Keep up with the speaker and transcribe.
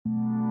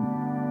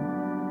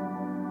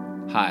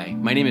Hi,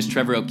 my name is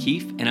Trevor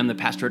O'Keefe, and I'm the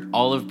pastor at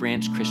Olive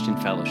Branch Christian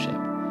Fellowship.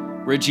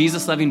 We're a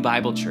Jesus-loving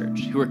Bible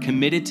church who are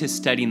committed to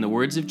studying the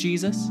words of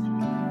Jesus,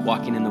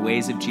 walking in the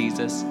ways of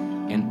Jesus,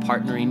 and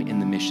partnering in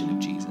the mission of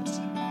Jesus.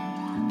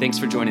 Thanks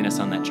for joining us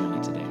on that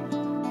journey today.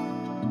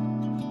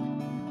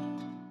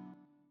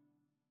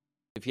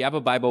 If you have a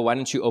Bible, why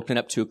don't you open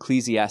up to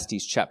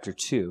Ecclesiastes chapter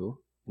 2,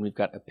 and we've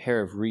got a pair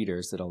of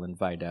readers that I'll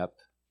invite up.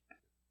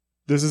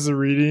 This is a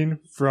reading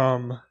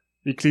from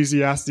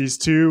Ecclesiastes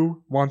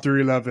 2, 1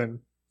 through 11.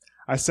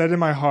 I said in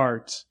my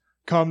heart,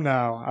 "Come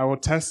now, I will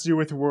test you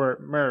with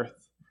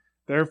mirth.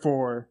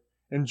 Therefore,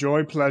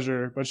 enjoy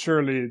pleasure, but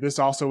surely this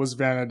also was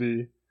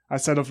vanity. I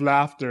said of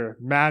laughter,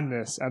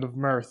 madness, and of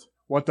mirth,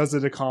 what does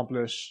it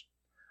accomplish?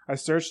 I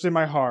searched in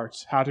my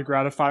heart how to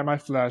gratify my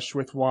flesh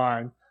with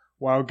wine,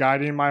 while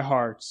guiding my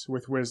heart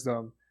with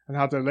wisdom, and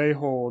how to lay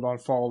hold on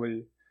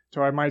folly,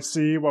 till I might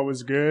see what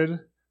was good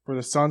for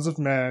the sons of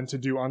men to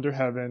do under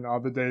heaven all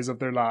the days of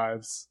their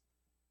lives.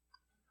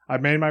 I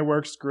made my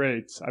works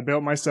great. I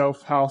built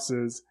myself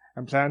houses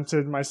and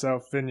planted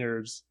myself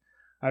vineyards.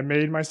 I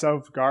made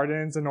myself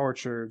gardens and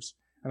orchards,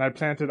 and I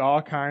planted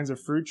all kinds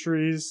of fruit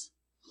trees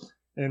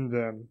in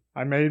them.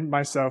 I made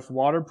myself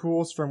water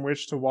pools from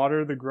which to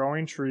water the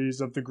growing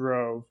trees of the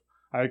grove.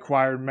 I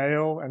acquired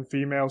male and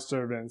female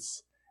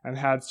servants, and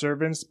had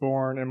servants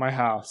born in my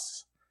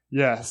house.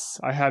 Yes,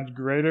 I had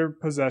greater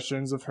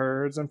possessions of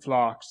herds and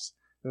flocks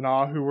than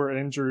all who were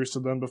in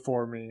Jerusalem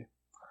before me.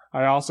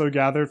 I also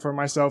gathered for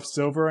myself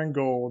silver and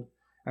gold,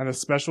 and the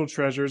special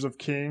treasures of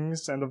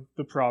kings and of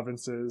the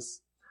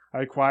provinces.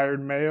 I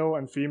acquired male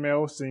and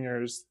female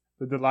singers,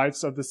 the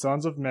delights of the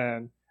sons of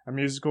men, and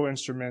musical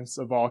instruments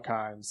of all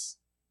kinds.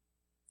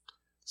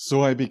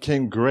 So I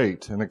became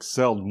great and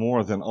excelled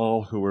more than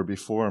all who were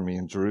before me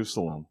in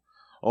Jerusalem.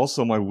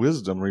 Also my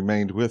wisdom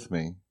remained with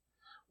me.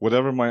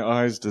 Whatever my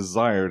eyes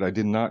desired, I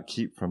did not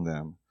keep from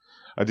them.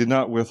 I did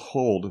not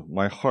withhold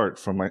my heart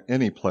from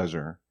any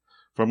pleasure.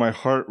 For my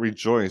heart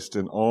rejoiced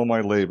in all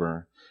my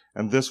labor,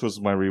 and this was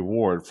my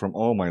reward from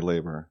all my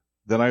labor.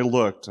 Then I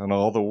looked on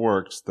all the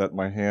works that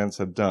my hands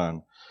had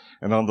done,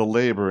 and on the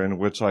labor in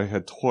which I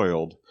had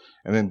toiled,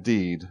 and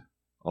indeed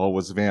all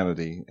was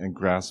vanity and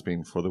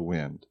grasping for the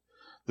wind.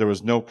 There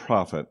was no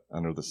profit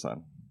under the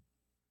sun.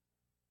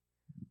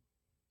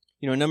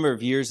 You know, a number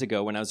of years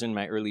ago when I was in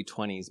my early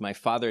 20s, my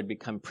father had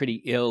become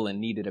pretty ill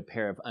and needed a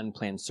pair of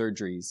unplanned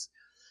surgeries.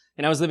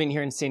 And I was living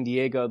here in San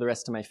Diego. The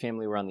rest of my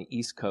family were on the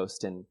East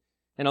Coast, and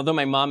although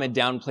my mom had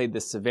downplayed the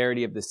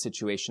severity of the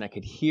situation, I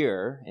could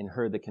hear in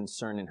her the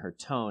concern in her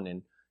tone.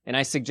 And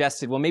I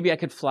suggested, well, maybe I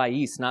could fly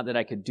east, not that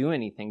I could do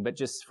anything, but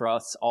just for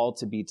us all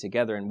to be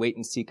together and wait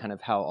and see kind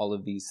of how all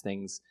of these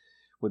things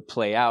would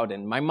play out.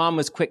 And my mom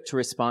was quick to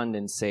respond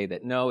and say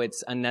that, no,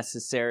 it's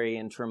unnecessary,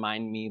 and to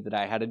remind me that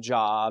I had a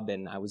job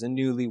and I was a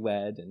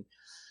newlywed. And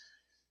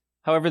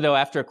however, though,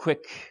 after a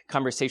quick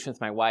conversation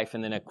with my wife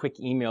and then a quick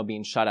email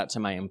being shot out to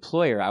my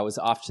employer, I was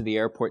off to the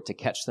airport to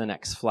catch the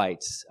next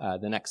flight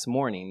the next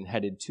morning,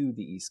 headed to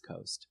the East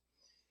Coast.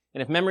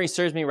 And if memory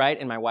serves me right,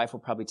 and my wife will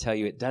probably tell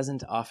you, it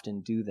doesn't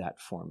often do that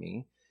for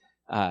me.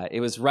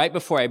 It was right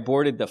before I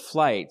boarded the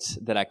flight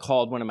that I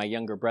called one of my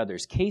younger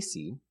brothers,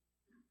 Casey,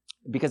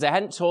 because I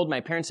hadn't told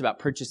my parents about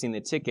purchasing the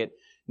ticket,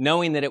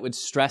 knowing that it would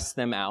stress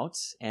them out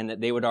and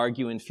that they would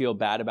argue and feel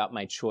bad about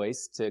my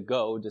choice to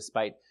go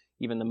despite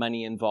even the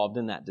money involved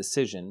in that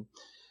decision.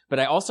 But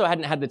I also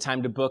hadn't had the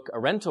time to book a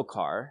rental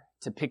car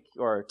to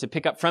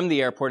pick up from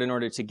the airport in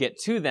order to get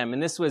to them.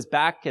 And this was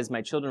back, as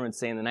my children would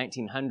say, in the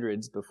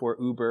 1900s, before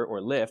Uber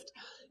or Lyft.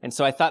 And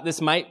so I thought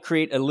this might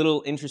create a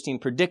little interesting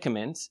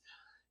predicament.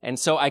 And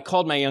so I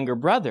called my younger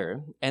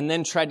brother and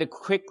then tried to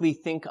quickly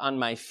think on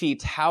my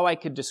feet how I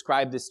could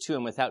describe this to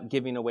him without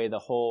giving away the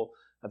whole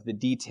of the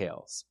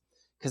details.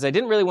 Because I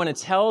didn't really want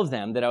to tell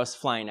them that I was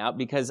flying out,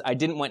 because I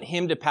didn't want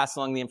him to pass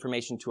along the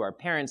information to our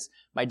parents.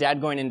 My dad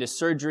going into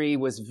surgery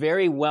was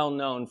very well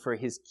known for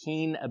his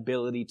keen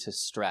ability to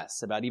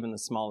stress about even the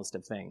smallest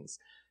of things.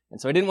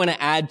 And so I didn't want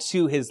to add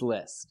to his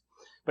list.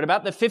 But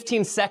about the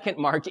 15-second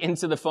mark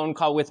into the phone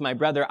call with my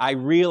brother, I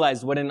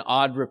realized what an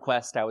odd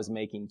request I was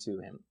making to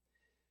him.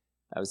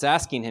 I was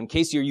asking him,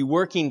 Casey, are you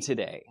working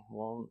today?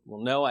 Well,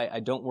 no, I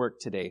don't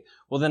work today.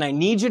 Well, then I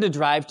need you to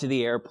drive to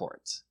the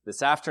airport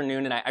this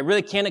afternoon, and I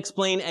really can't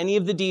explain any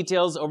of the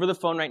details over the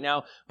phone right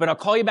now, but I'll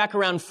call you back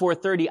around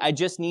 4:30. I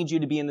just need you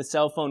to be in the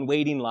cell phone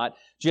waiting lot,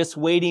 just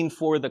waiting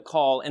for the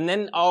call, and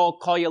then I'll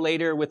call you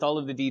later with all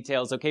of the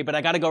details, okay? But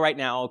I gotta go right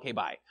now, okay,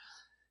 bye.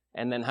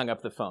 And then hung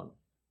up the phone.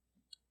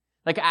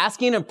 Like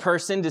asking a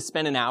person to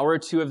spend an hour or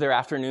two of their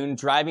afternoon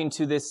driving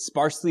to this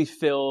sparsely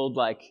filled,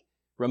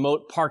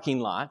 remote parking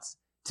lot,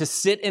 to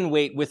sit and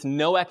wait with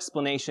no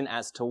explanation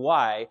as to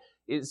why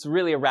is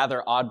really a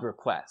rather odd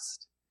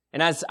request.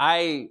 And as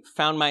I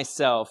found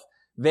myself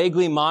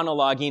vaguely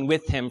monologuing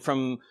with him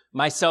from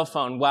my cell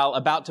phone while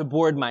about to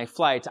board my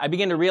flight, I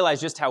began to realize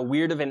just how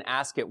weird of an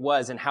ask it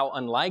was and how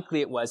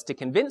unlikely it was to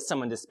convince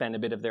someone to spend a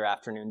bit of their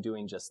afternoon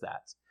doing just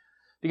that.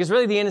 Because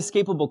really the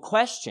inescapable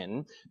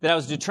question that I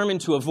was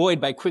determined to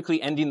avoid by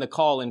quickly ending the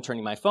call and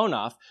turning my phone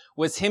off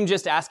was him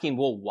just asking,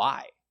 well,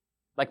 why?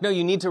 Like, no,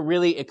 you need to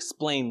really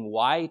explain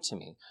why to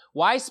me.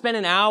 Why spend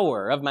an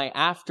hour of my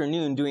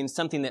afternoon doing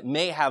something that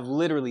may have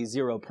literally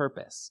zero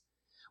purpose?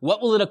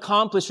 What will it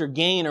accomplish or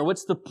gain, or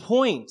what's the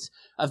point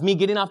of me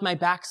getting off my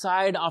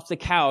backside off the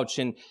couch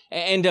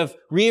and of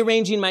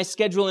rearranging my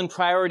schedule and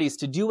priorities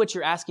to do what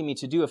you're asking me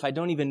to do if I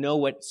don't even know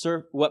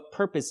what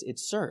purpose it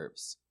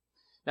serves?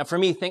 Now, for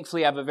me,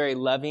 thankfully, I have a very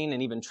loving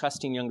and even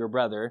trusting younger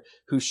brother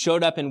who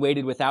showed up and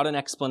waited without an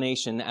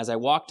explanation as I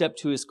walked up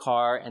to his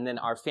car, and then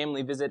our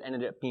family visit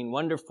ended up being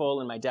wonderful,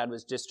 and my dad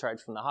was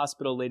discharged from the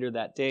hospital later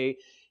that day,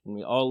 and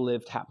we all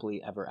lived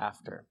happily ever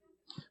after.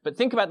 But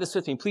think about this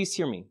with me. Please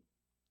hear me.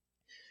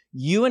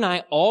 You and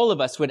I, all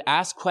of us, would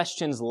ask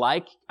questions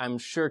like I'm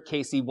sure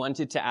Casey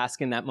wanted to ask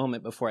in that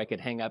moment before I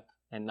could hang up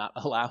and not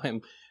allow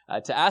him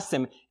to ask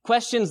them.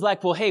 Questions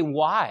like, well, hey,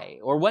 why?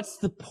 Or what's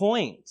the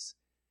point?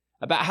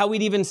 About how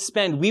we'd even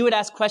we would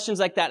ask questions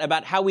like that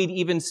about how we'd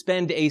even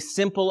spend a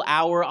simple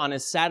hour on a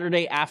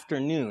Saturday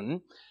afternoon.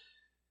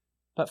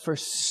 But for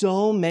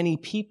so many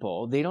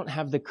people, they don't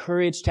have the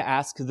courage to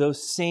ask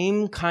those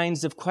same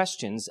kinds of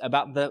questions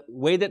about the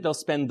way that they'll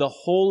spend the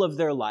whole of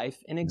their life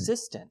in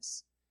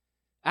existence.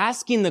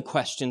 Asking the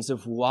questions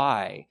of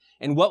why,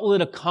 and what will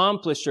it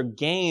accomplish or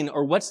gain,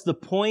 or what's the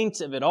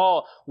point of it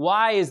all?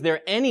 Why is there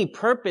any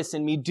purpose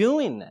in me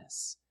doing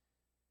this?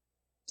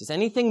 Does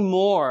anything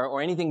more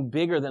or anything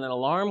bigger than an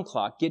alarm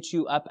clock get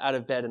you up out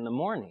of bed in the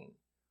morning?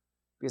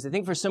 Because I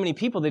think for so many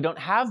people, they don't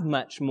have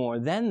much more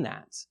than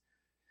that.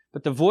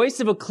 But the voice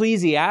of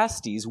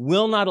Ecclesiastes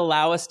will not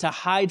allow us to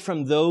hide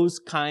from those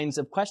kinds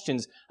of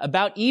questions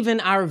about even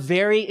our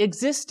very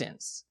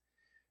existence.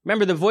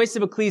 Remember, the voice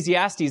of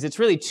Ecclesiastes, it's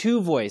really two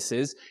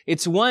voices.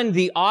 It's one,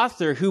 the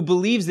author, who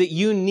believes that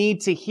you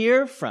need to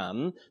hear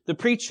from the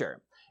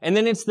preacher. And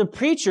then it's the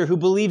preacher who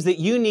believes that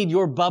you need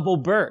your bubble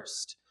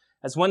burst.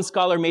 As one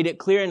scholar made it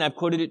clear, and I've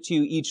quoted it to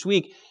you each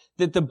week,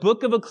 that the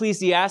book of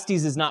Ecclesiastes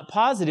is not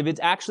positive. It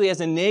actually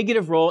has a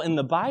negative role in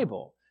the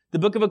Bible. The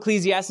book of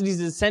Ecclesiastes is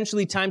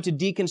essentially time to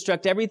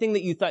deconstruct everything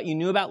that you thought you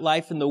knew about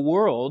life and the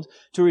world,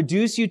 to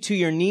reduce you to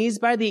your knees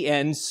by the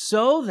end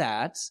so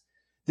that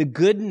the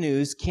good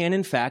news can,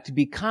 in fact,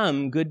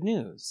 become good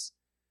news.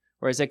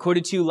 Or as I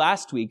quoted to you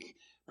last week,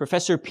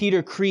 Professor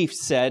Peter Kreeft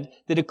said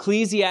that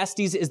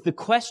Ecclesiastes is the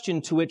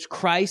question to which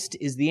Christ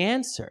is the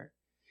answer.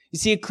 You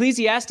see,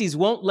 Ecclesiastes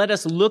won't let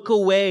us look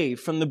away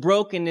from the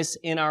brokenness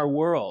in our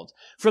world,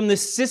 from the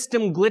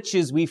system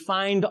glitches we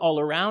find all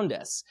around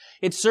us.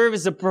 It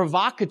serves as a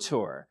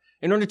provocateur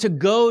in order to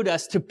goad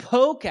us, to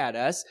poke at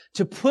us,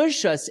 to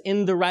push us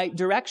in the right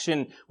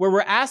direction, where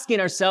we're asking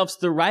ourselves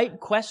the right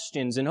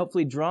questions and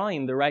hopefully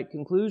drawing the right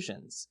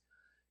conclusions.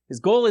 His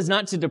goal is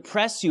not to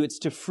depress you, it's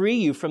to free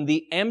you from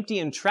the empty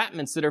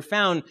entrapments that are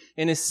found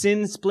in a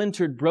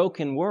sin-splintered,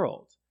 broken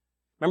world.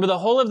 Remember, the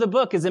whole of the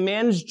book is a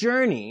man's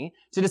journey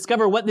to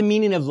discover what the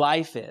meaning of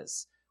life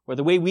is, or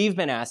the way we've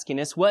been asking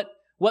us, what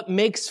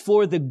makes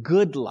for the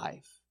good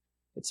life.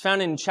 It's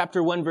found in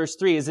chapter 1, verse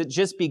 3, as it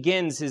just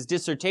begins his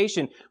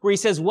dissertation, where he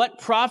says, what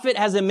profit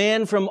has a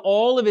man from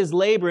all of his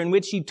labor in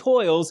which he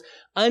toils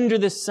under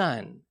the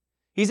sun?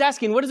 He's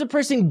asking, what does a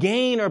person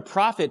gain or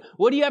profit?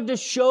 What do you have to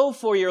show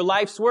for your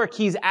life's work?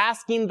 He's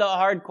asking the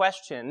hard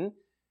question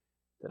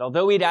that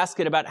although we'd ask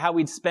it about how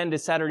we'd spend a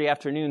Saturday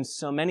afternoon,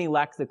 so many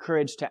lack the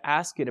courage to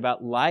ask it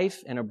about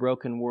life in a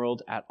broken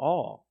world at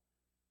all.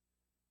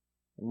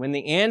 And when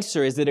the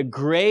answer is that a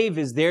grave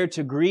is there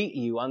to greet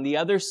you on the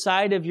other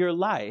side of your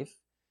life,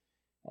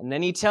 and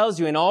then he tells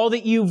you, and all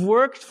that you've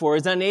worked for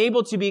is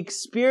unable to be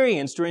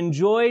experienced or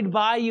enjoyed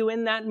by you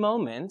in that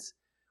moment,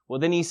 well,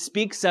 then he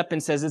speaks up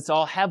and says, it's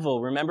all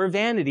hevel. Remember,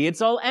 vanity.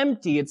 It's all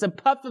empty. It's a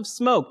puff of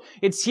smoke.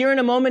 It's here in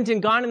a moment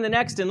and gone in the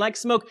next. And like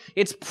smoke,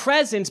 it's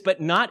present, but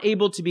not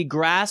able to be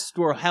grasped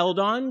or held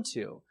on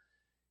to.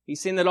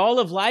 He's saying that all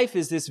of life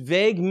is this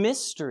vague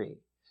mystery.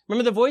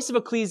 Remember, the voice of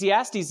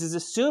Ecclesiastes is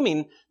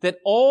assuming that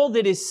all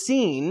that is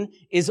seen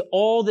is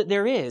all that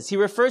there is. He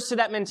refers to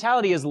that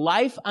mentality as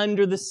life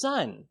under the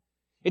sun.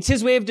 It's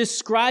his way of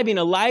describing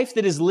a life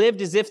that is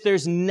lived as if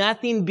there's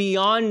nothing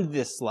beyond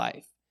this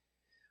life.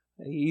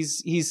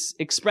 He's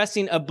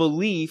expressing a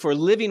belief or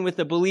living with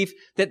a belief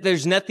that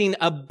there's nothing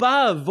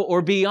above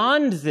or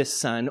beyond this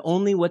sun,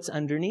 only what's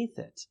underneath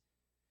it.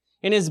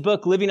 In his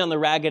book, Living on the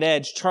Ragged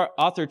Edge,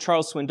 author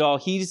Charles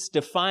Swindoll, he's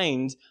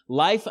defined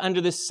life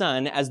under the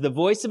sun as the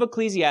voice of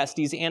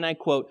Ecclesiastes, and I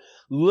quote,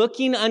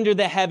 looking under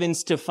the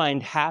heavens to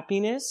find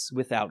happiness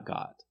without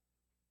God.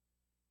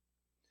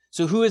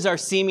 So who is our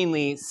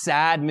seemingly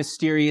sad,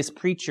 mysterious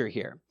preacher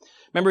here?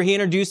 Remember, he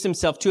introduced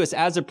himself to us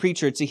as a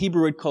preacher. It's a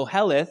Hebrew word,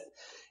 koheleth.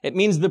 It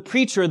means the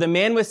preacher, the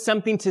man with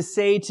something to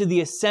say to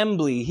the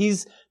assembly.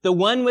 He's the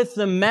one with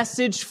the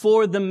message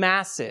for the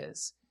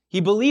masses.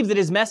 He believed that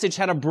his message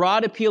had a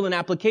broad appeal and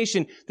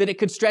application, that it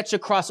could stretch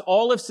across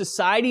all of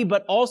society,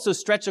 but also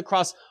stretch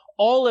across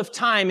all of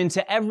time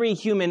into every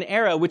human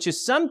era, which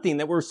is something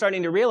that we're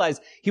starting to realize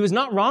he was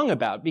not wrong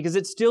about, because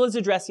it still is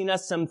addressing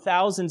us some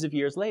thousands of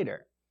years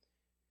later.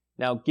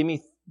 Now, give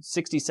me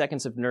 60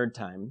 seconds of nerd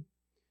time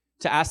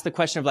to ask the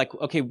question of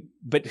okay,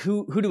 but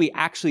who do we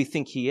actually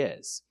think he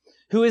is?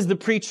 Who is the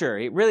preacher?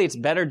 It's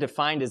better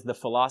defined as the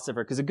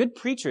philosopher, because a good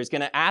preacher is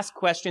going to ask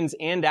questions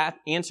and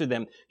answer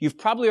them. You've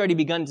probably already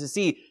begun to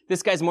see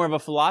this guy's more of a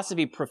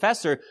philosophy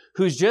professor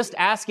who's just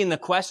asking the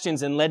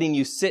questions and letting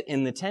you sit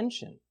in the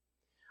tension.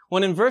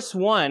 Well, in verse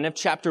 1 of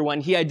chapter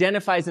 1, he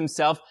identifies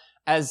himself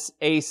as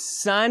a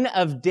son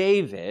of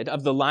David,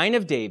 of the line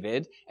of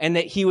David, and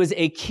that he was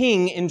a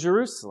king in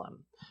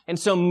Jerusalem. And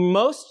so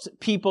most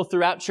people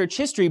throughout church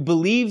history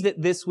believe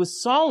that this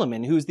was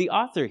Solomon, who's the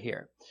author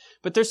here.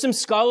 But there's some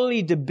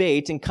scholarly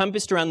debate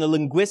encompassed around the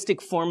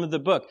linguistic form of the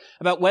book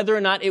about whether or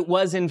not it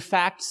was in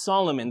fact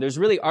Solomon. There's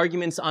really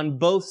arguments on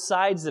both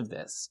sides of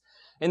this.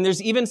 And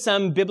there's even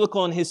some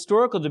biblical and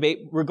historical debate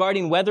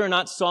regarding whether or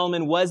not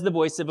Solomon was the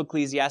voice of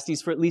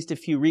Ecclesiastes for at least a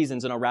few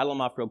reasons, and I'll rattle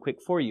them off real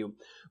quick for you.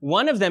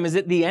 One of them is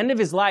at the end of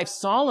his life,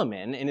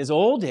 Solomon, in his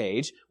old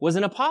age, was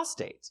an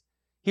apostate.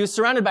 He was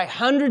surrounded by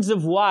hundreds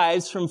of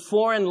wives from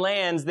foreign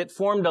lands that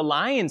formed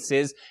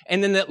alliances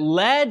and then that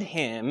led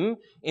him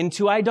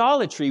into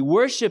idolatry,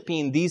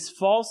 worshiping these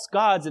false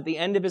gods at the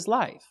end of his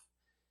life.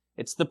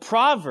 It's the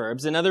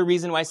Proverbs, another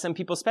reason why some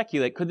people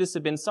speculate, could this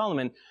have been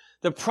Solomon?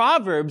 The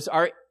Proverbs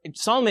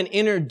Solomon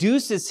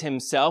introduces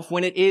himself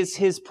when it is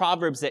his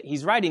Proverbs that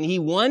he's writing. He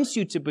wants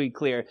you to be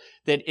clear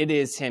that it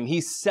is him. He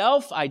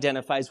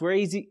self-identifies where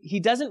he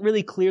doesn't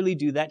really clearly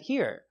do that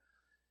here.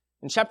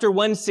 In chapter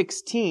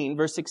 116,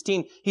 verse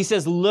 16, he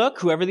says, look,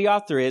 whoever the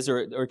author is,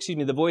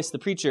 the voice, the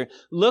preacher,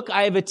 look,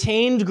 I have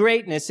attained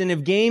greatness and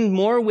have gained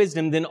more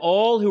wisdom than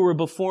all who were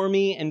before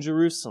me in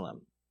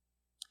Jerusalem.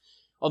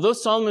 Although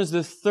Solomon is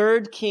the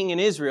third king in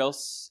Israel,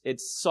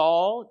 it's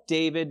Saul,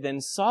 David, then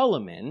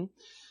Solomon.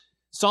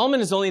 Solomon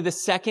is only the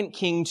second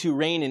king to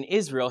reign in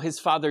Israel. His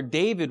father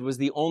David was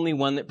the only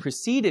one that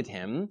preceded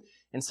him.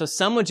 And so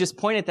some would just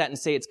point at that and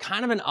say it's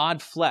kind of an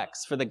odd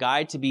flex for the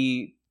guy to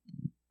be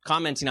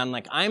commenting on,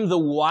 like, I'm the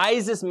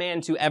wisest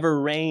man to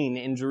ever reign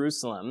in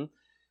Jerusalem,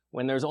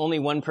 when there's only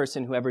one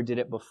person who ever did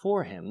it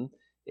before him.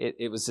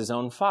 It was his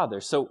own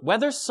father. So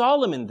whether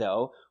Solomon,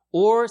 though,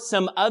 or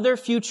some other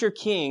future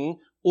king,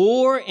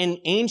 or an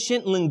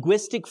ancient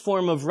linguistic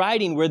form of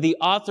writing where the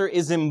author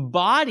is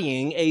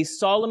embodying a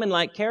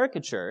Solomon-like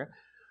caricature,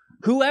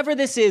 whoever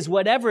this is,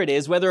 whatever it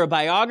is, whether a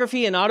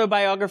biography, an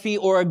autobiography,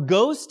 or a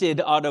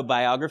ghosted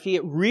autobiography,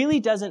 it really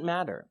doesn't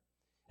matter.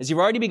 As you've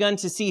already begun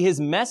to see, his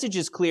message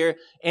is clear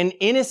and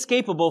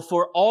inescapable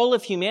for all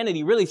of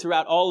humanity, really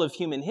throughout all of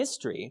human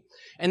history.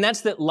 And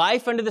that's that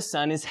life under the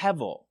sun is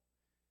hevel.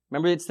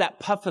 Remember, it's that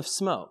puff of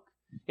smoke.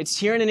 It's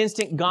here in an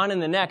instant, gone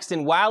in the next.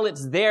 And while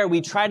it's there,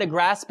 we try to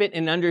grasp it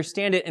and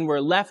understand it, and we're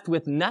left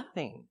with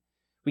nothing.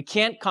 We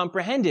can't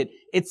comprehend it.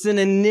 It's an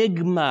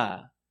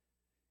enigma.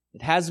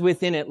 It has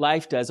within it,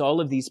 life does,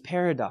 all of these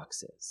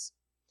paradoxes.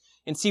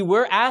 And see,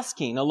 we're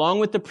asking, along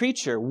with the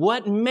preacher,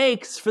 what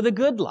makes for the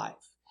good life?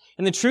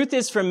 And the truth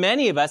is, for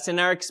many of us in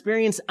our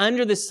experience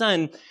under the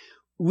sun,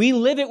 we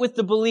live it with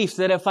the belief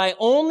that if I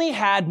only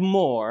had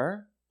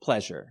more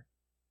pleasure,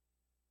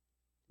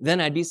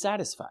 then I'd be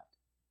satisfied.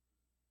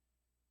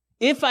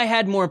 If I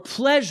had more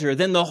pleasure,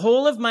 then the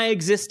whole of my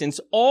existence,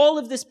 all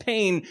of this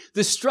pain,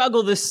 the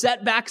struggle, the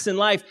setbacks in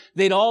life,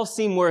 they'd all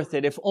seem worth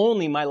it if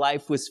only my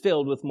life was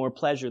filled with more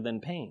pleasure than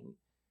pain.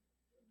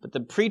 But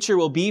the preacher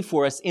will be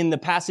for us in the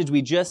passage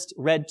we just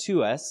read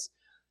to us.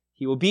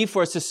 He will be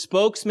for us a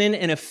spokesman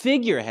and a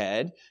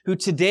figurehead who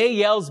today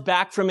yells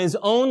back from his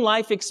own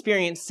life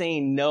experience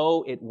saying,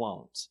 no, it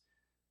won't.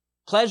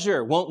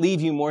 Pleasure won't leave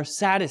you more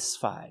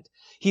satisfied.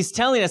 He's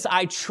telling us,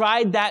 I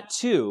tried that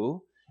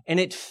too, and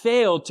it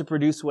failed to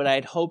produce what I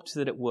had hoped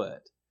that it would.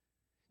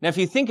 Now, if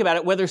you think about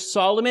it, whether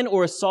Solomon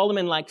or a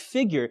Solomon-like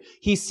figure,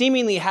 he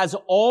seemingly has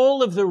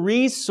all of the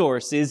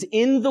resources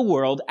in the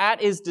world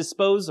at his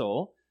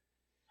disposal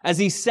as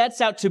he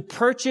sets out to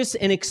purchase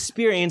and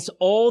experience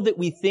all that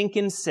we think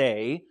and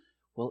say,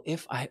 well,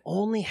 if I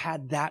only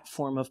had that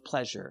form of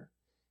pleasure,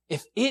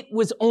 if it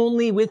was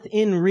only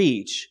within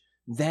reach,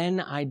 then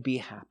I'd be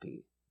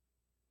happy.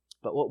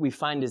 But what we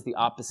find is the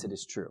opposite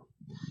is true.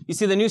 You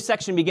see, the new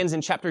section begins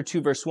in chapter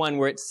 2, verse 1,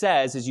 where it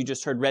says, as you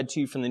just heard read to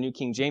you from the New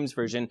King James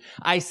Version,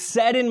 I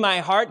said in my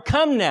heart,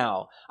 come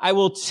now, I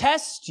will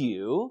test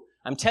you.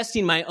 I'm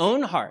testing my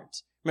own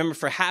heart. Remember,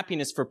 for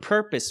happiness, for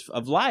purpose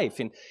of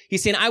life. And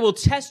he's saying, I will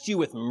test you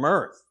with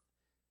mirth.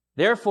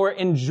 Therefore,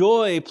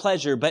 enjoy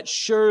pleasure, but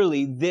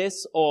surely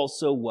this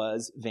also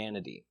was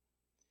vanity.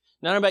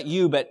 Not about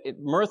you, but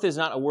mirth is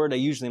not a word I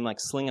usually am like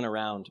slinging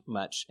around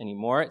much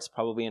anymore. It's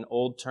probably an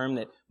old term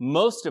that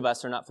most of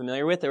us are not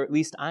familiar with, or at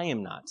least I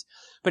am not.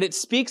 But it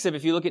speaks of,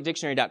 if you look at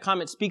dictionary.com,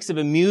 it speaks of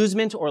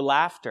amusement or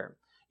laughter.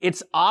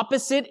 Its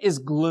opposite is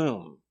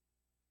gloom.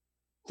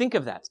 Think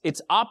of that.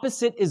 Its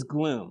opposite is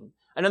gloom.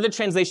 Another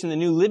translation, the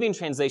New Living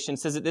Translation,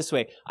 says it this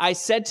way. I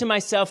said to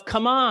myself,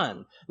 come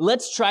on,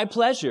 let's try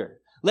pleasure.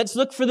 Let's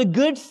look for the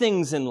good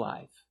things in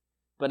life.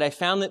 But I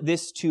found that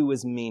this too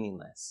was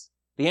meaningless.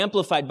 The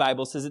Amplified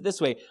Bible says it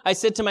this way. I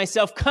said to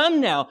myself,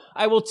 come now,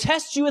 I will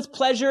test you with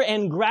pleasure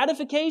and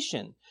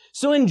gratification.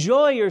 So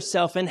enjoy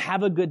yourself and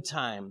have a good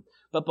time.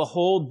 But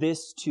behold,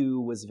 this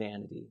too was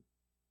vanity.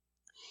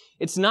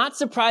 It's not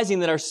surprising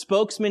that our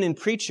spokesman and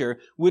preacher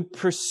would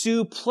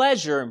pursue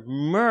pleasure,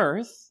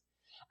 mirth,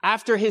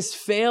 after his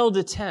failed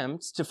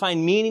attempts to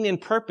find meaning and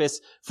purpose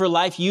for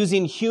life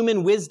using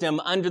human wisdom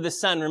under the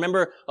sun.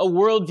 Remember, a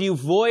worldview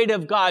void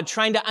of God,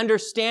 trying to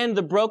understand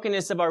the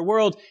brokenness of our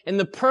world and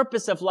the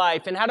purpose of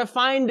life and how to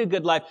find a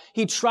good life.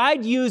 He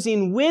tried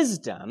using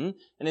wisdom,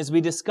 and as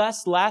we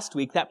discussed last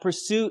week, that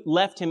pursuit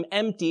left him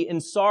empty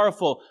and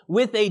sorrowful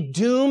with a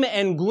doom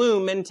and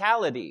gloom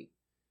mentality.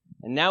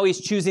 And now he's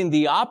choosing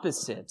the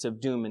opposite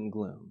of doom and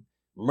gloom: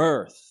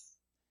 mirth,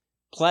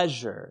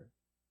 pleasure,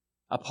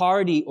 a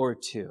party or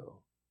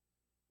two.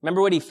 Remember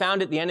what he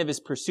found at the end of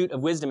his pursuit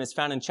of wisdom is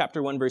found in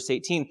chapter 1, verse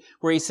 18,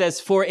 where he says,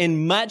 "For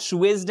in much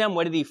wisdom,"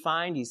 what did he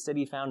find? He said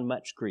he found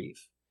much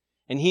grief.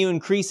 And he who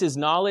increases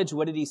knowledge,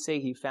 what did he say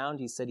he found?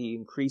 He said he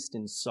increased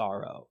in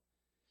sorrow.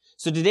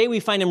 So today we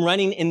find him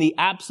running in the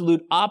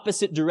absolute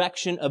opposite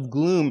direction of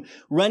gloom,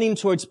 running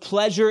towards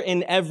pleasure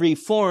in every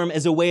form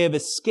as a way of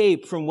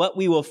escape from what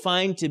we will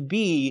find to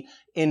be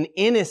an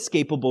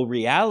inescapable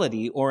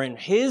reality, or in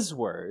his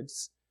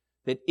words,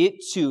 that it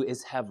too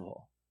is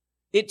hevel.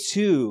 It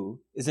too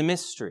is a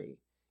mystery.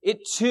 It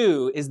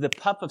too is the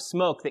puff of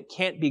smoke that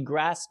can't be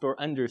grasped or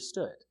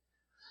understood.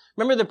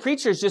 Remember, the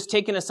preacher's just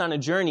taken us on a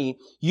journey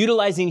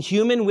utilizing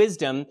human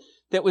wisdom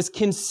that was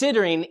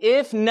considering,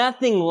 if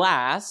nothing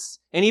lasts,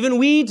 and even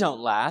we don't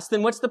last,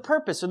 then what's the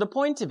purpose or the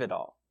point of it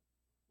all?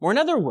 Or in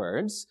other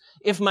words,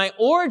 if my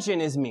origin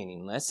is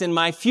meaningless and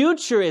my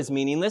future is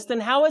meaningless,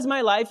 then how is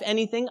my life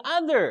anything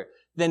other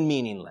than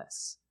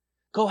meaningless?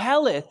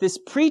 Koheleth, this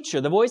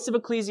preacher, the voice of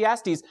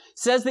Ecclesiastes,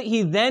 says that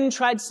he then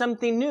tried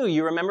something new.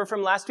 You remember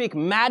from last week,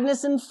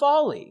 madness and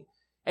folly.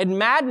 And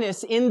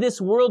madness in this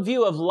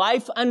worldview of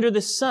life under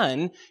the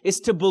sun is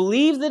to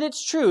believe that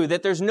it's true,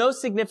 that there's no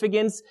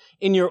significance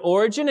in your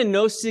origin and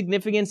no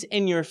significance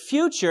in your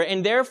future,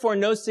 and therefore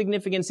no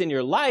significance in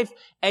your life,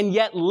 and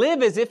yet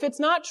live as if it's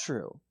not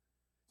true.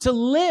 To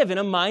live in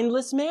a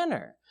mindless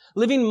manner,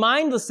 living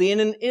mindlessly in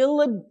an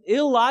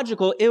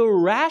illogical,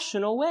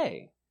 irrational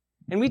way.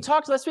 And we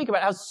talked last week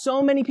about how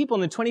so many people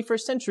in the 21st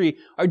century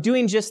are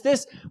doing just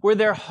this, where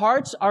their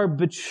hearts are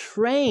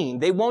betraying.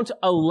 They won't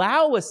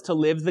allow us to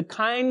live the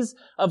kinds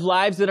of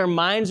lives that our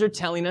minds are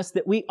telling us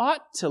that we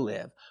ought to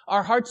live.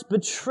 Our hearts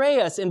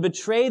betray us and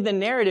betray the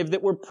narrative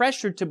that we're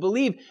pressured to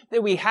believe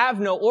that we have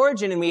no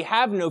origin and we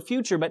have no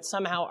future, but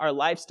somehow our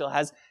life still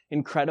has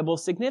incredible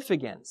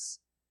significance.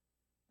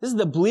 This is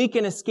the bleak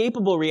and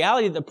inescapable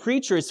reality that the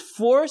preacher is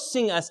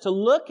forcing us to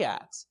look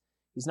at.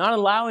 He's not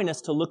allowing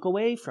us to look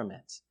away from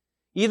it.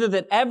 Either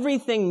that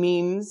everything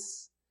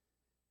means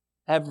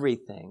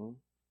everything,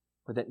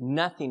 or that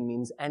nothing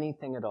means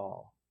anything at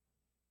all.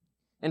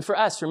 And for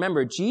us,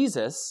 remember,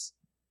 Jesus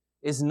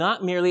is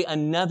not merely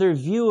another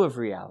view of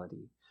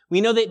reality. We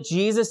know that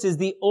Jesus is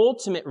the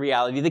ultimate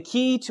reality. The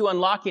key to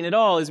unlocking it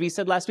all, as we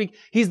said last week,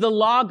 he's the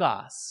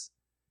Logos,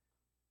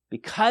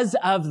 because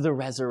of the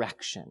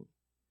resurrection.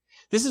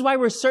 This is why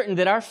we're certain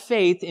that our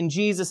faith in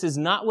Jesus is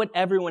not what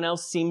everyone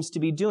else seems to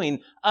be doing.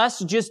 Us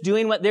just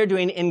doing what they're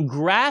doing and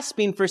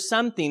grasping for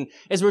something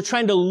as we're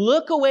trying to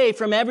look away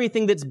from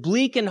everything that's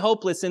bleak and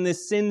hopeless in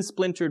this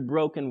sin-splintered,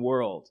 broken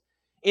world.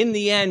 In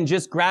the end,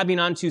 just grabbing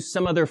onto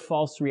some other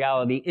false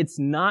reality. It's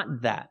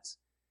not that.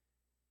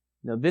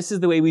 No, this is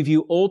the way we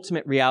view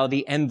ultimate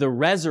reality, and the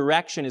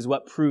resurrection is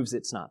what proves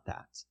it's not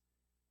that.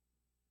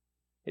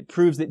 It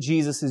proves that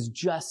Jesus is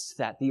just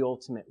that, the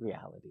ultimate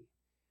reality.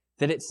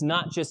 That it's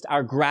not just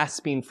our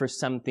grasping for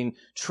something,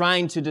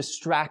 trying to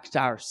distract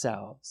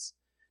ourselves.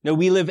 No,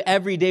 we live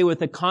every day with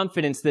the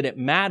confidence that it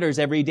matters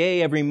every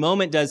day, every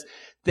moment does,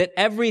 that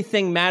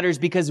everything matters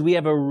because we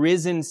have a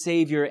risen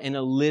Savior and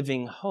a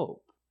living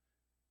hope.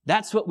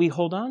 That's what we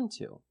hold on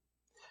to.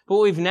 But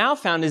what we've now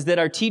found is that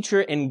our teacher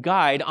and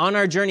guide on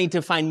our journey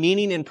to find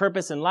meaning and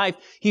purpose in life,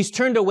 he's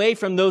turned away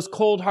from those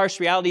cold,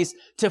 harsh realities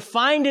to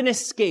find an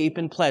escape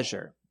and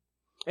pleasure.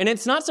 And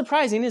it's not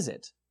surprising, is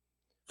it?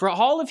 For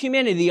all of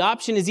humanity, the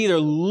option is either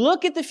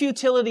look at the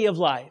futility of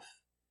life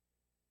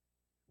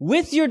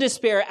with your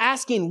despair,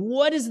 asking,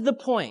 what is the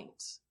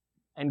point?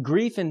 And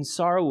grief and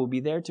sorrow will be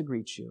there to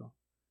greet you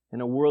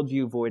in a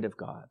worldview void of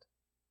God.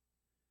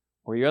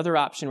 Or your other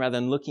option, rather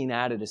than looking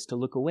at it, is to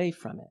look away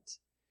from it,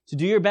 to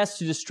do your best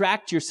to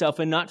distract yourself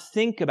and not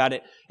think about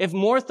it. If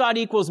more thought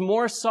equals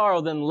more sorrow,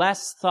 then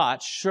less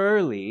thought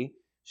surely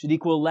should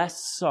equal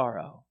less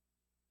sorrow.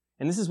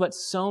 And this is what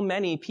so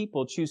many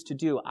people choose to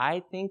do,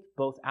 I think,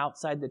 both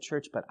outside the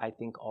church, but I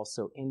think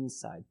also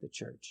inside the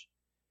church.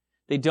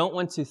 They don't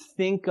want to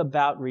think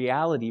about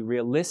reality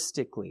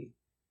realistically.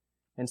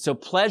 And so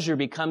pleasure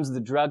becomes the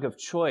drug of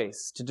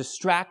choice to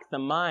distract the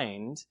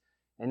mind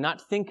and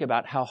not think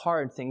about how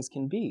hard things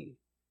can be.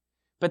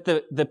 But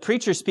the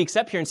preacher speaks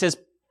up here and says,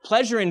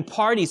 pleasure in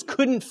parties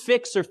couldn't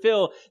fix or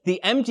fill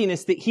the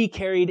emptiness that he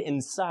carried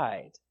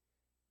inside.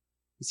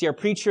 You see, our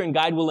preacher and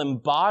guide will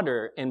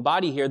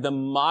embody here the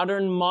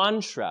modern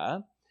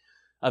mantra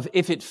of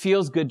if it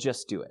feels good,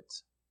 just do it.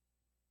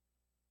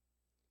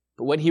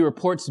 But what he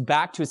reports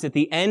back to us at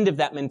the end of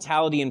that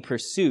mentality and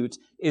pursuit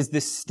is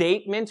the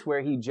statement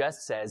where he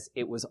just says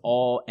it was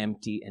all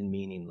empty and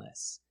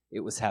meaningless. It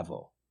was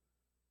hevel.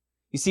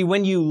 You see,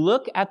 when you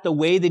look at the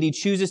way that he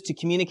chooses to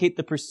communicate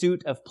the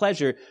pursuit of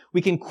pleasure,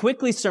 we can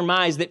quickly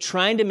surmise that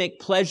trying to make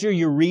pleasure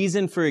your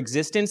reason for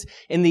existence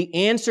and the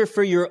answer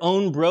for your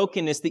own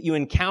brokenness that you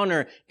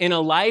encounter in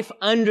a life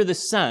under the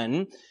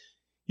sun,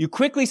 you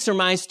quickly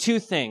surmise two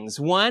things.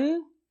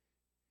 One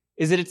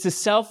is that it's a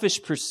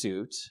selfish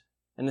pursuit,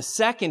 and the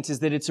second is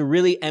that it's a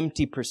really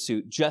empty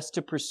pursuit, just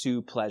to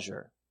pursue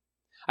pleasure.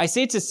 I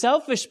say it's a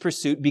selfish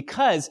pursuit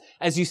because,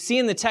 as you see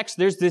in the text,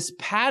 there's this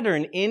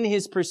pattern in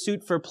his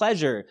pursuit for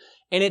pleasure,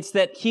 and it's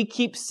that he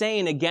keeps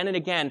saying again and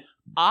again,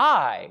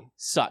 I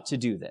sought to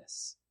do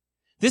this.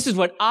 This is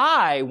what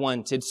I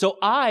wanted, so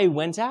I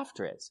went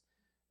after it.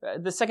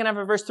 The second half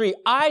of verse 3,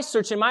 I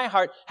search in my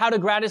heart how to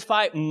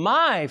gratify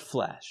my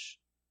flesh.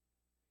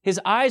 His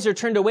eyes are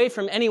turned away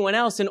from anyone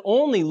else and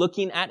only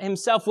looking at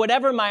himself.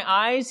 Whatever my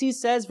eyes, he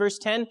says, verse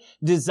 10,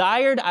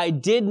 desired, I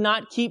did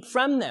not keep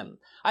from them.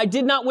 I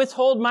did not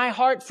withhold my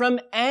heart from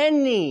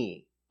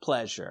any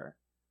pleasure.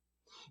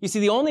 You see,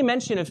 the only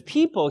mention of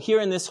people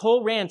here in this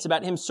whole rant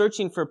about him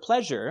searching for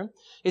pleasure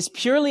is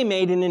purely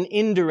made in an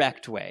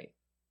indirect way.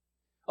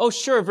 Oh,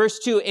 sure, verse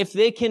 2, if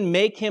they can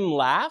make him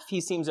laugh,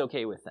 he seems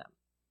okay with them.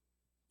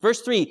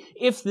 Verse 3,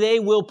 if they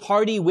will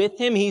party with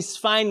him, he's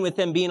fine with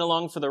them being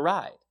along for the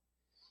ride.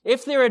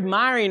 If they're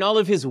admiring all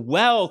of his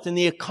wealth and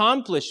the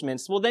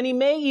accomplishments, well, then he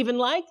may even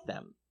like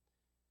them.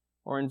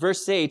 Or in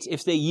verse 8,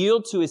 if they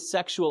yield to his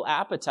sexual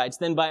appetites,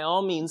 then by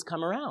all means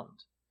come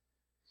around.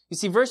 You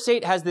see, verse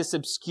 8 has this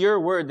obscure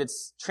word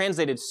that's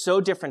translated so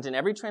different in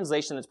every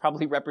translation that's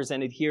probably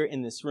represented here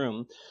in this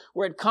room,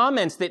 where it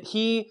comments that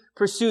he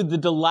pursued the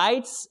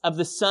delights of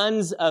the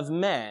sons of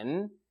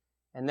men,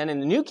 and then in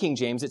the New King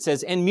James it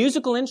says, and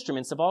musical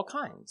instruments of all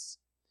kinds.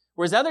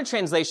 Whereas other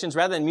translations,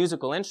 rather than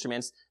musical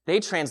instruments, they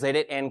translate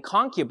it and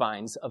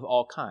concubines of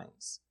all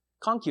kinds.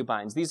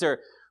 Concubines, these are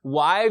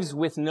wives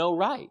with no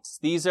rights.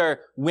 These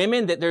are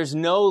women that there's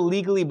no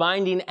legally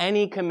binding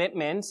any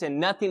commitments and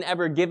nothing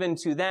ever given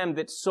to them,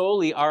 that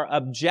solely are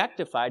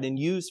objectified and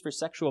used for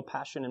sexual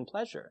passion and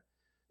pleasure.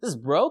 This is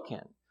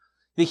broken.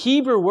 The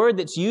Hebrew word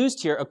that's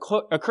used here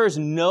occurs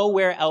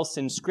nowhere else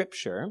in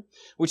Scripture,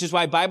 which is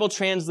why Bible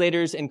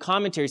translators and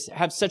commentators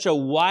have such a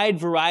wide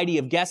variety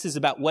of guesses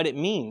about what it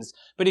means.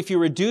 But if you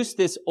reduce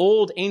this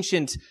old,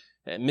 ancient,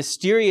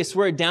 mysterious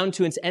word down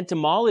to its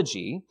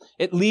etymology,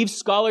 it leaves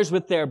scholars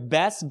with their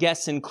best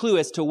guess and clue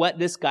as to what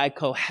this guy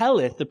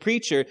Koheleth, the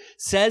preacher,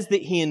 says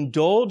that he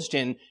indulged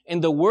in,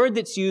 and the word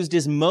that's used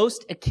is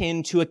most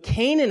akin to a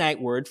Canaanite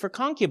word for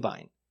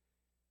concubine.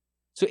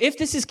 So if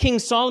this is King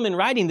Solomon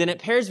writing, then it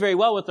pairs very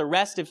well with the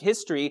rest of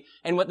history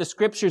and what the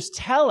scriptures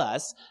tell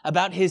us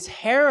about his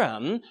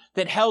harem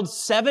that held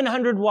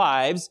 700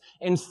 wives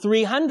and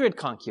 300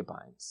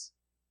 concubines.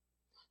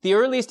 The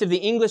earliest of the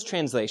English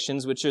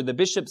translations, which are the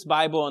Bishop's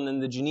Bible and then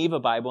the Geneva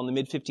Bible in the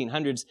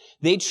mid-1500s,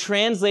 they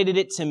translated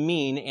it to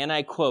mean, and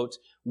I quote,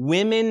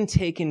 women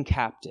taken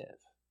captive.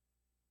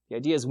 The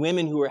idea is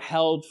women who were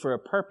held for a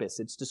purpose.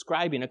 It's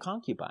describing a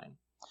concubine.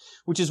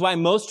 Which is why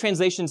most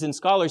translations and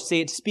scholars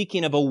say it's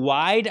speaking of a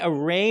wide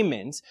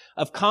arrayment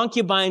of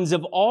concubines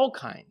of all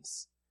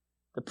kinds.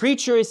 The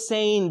preacher is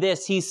saying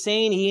this. He's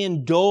saying he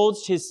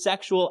indulged his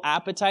sexual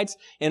appetites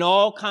in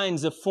all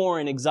kinds of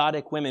foreign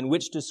exotic women,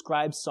 which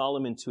describes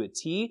Solomon to a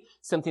T,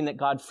 something that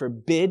God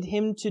forbid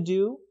him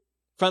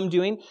from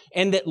doing,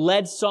 and that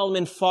led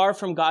Solomon far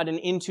from God and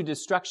into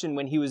destruction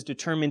when he was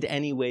determined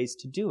anyways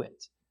to do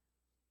it.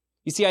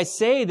 You see, I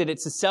say that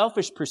it's a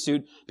selfish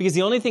pursuit because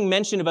the only thing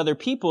mentioned of other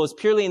people is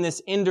purely in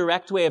this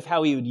indirect way of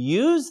how he would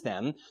use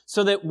them,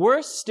 so that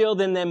worse still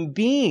than them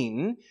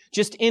being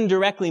just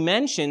indirectly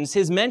mentions,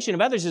 his mention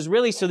of others is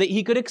really so that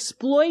he could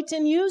exploit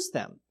and use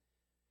them.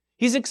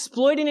 He's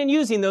exploiting and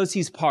using those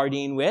he's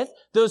partying with,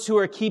 those who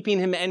are keeping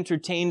him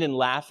entertained and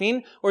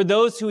laughing, or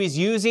those who he's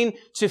using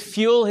to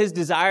fuel his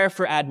desire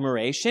for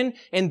admiration,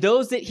 and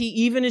those that he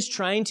even is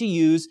trying to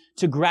use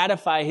to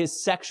gratify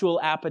his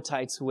sexual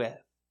appetites with.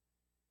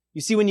 You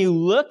see, when you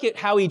look at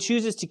how he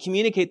chooses to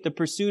communicate the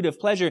pursuit of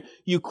pleasure,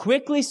 you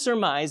quickly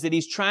surmise that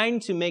he's trying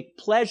to make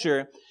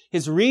pleasure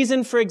his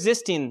reason for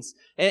existence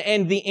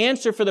and the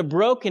answer for the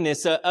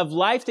brokenness of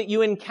life that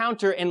you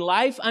encounter in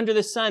life under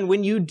the sun.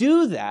 When you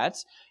do that,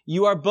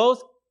 you are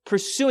both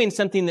pursuing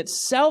something that's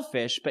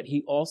selfish, but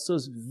he also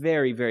is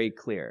very, very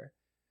clear.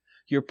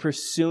 You're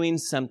pursuing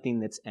something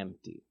that's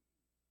empty.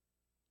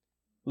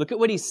 Look at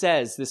what he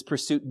says this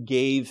pursuit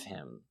gave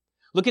him.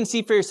 Look and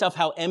see for yourself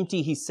how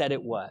empty he said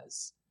it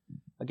was.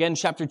 Again,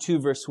 chapter 2,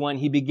 verse 1,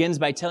 he begins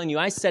by telling you,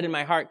 I said in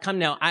my heart, come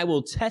now, I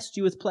will test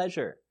you with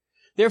pleasure.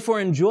 Therefore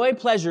enjoy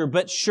pleasure,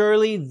 but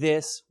surely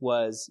this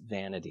was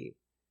vanity.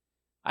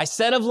 I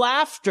said of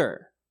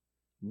laughter,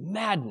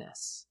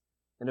 madness,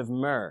 and of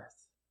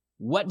mirth.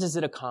 What does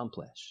it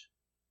accomplish?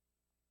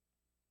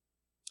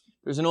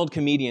 There's an old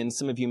comedian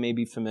some of you may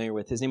be familiar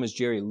with. His name was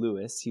Jerry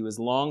Lewis. He was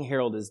long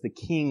heralded as the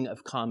king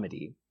of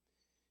comedy.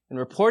 And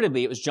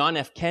reportedly, it was John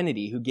F.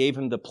 Kennedy who gave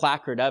him the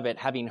placard of it,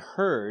 having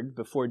heard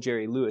before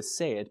Jerry Lewis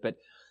say it. But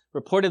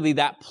reportedly,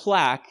 that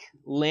plaque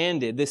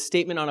landed, this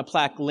statement on a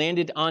plaque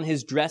landed on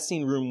his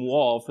dressing room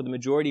wall for the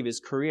majority of his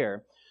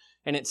career.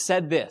 And it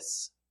said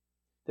this,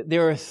 that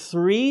there are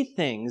three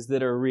things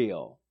that are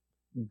real: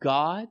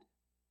 God,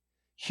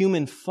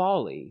 human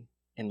folly,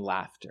 and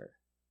laughter.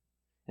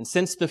 And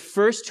since the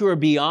first two are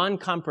beyond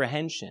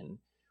comprehension,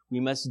 we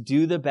must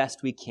do the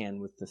best we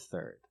can with the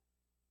third.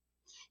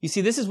 You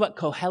see, this is what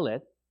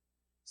Kohelet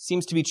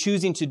seems to be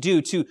choosing to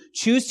do, to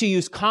choose to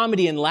use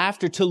comedy and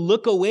laughter to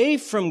look away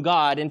from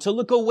God and to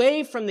look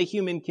away from the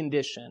human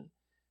condition.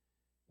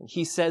 And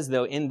he says,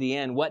 though, in the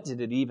end, what did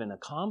it even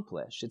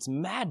accomplish? It's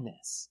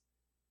madness.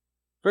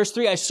 Verse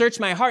 3, I searched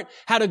my heart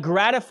how to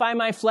gratify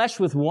my flesh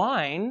with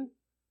wine,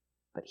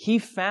 but he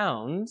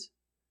found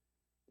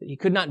that he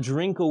could not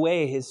drink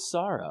away his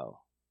sorrow.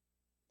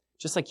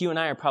 Just like you and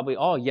I are probably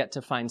all yet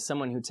to find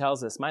someone who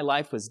tells us, my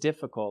life was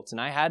difficult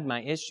and I had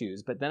my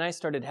issues, but then I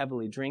started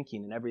heavily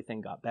drinking and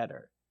everything got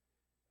better.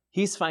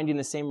 He's finding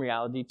the same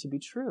reality to be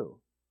true.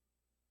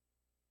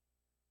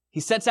 He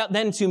sets out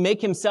then to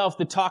make himself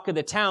the talk of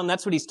the town.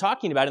 That's what he's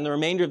talking about in the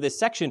remainder of this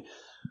section,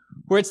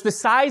 where it's the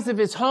size of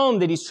his home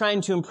that he's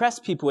trying to impress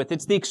people with.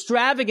 It's the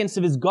extravagance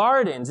of his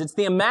gardens. It's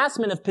the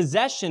amassment of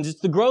possessions.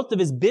 It's the growth of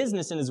his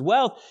business and his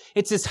wealth.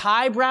 It's his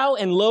highbrow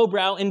and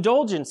lowbrow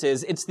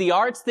indulgences. It's the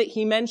arts that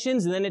he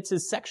mentions, and then it's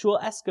his sexual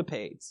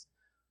escapades.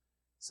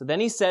 So then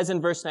he says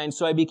in verse 9,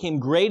 so I became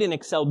great and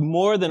excelled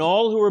more than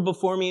all who were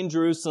before me in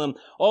Jerusalem.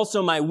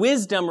 Also my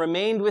wisdom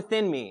remained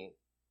within me.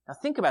 Now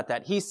think about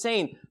that. He's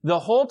saying the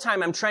whole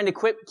time I'm trying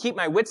to keep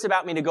my wits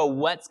about me to go,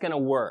 what's going to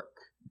work?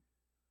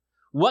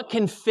 What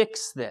can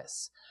fix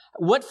this?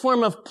 What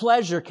form of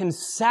pleasure can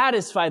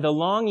satisfy the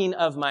longing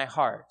of my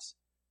heart?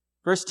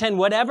 Verse 10,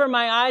 whatever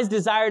my eyes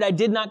desired, I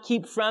did not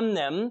keep from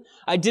them.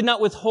 I did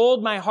not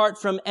withhold my heart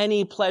from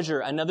any pleasure.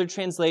 Another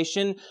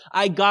translation,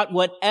 I got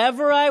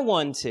whatever I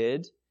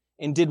wanted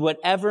and did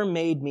whatever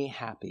made me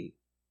happy.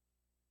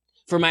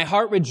 For my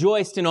heart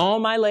rejoiced in all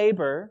my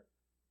labor.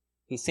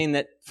 He's saying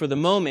that for the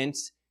moment,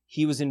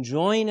 he was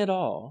enjoying it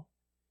all,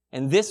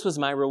 and this was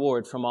my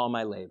reward from all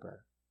my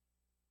labor.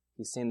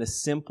 He's saying the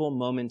simple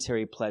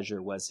momentary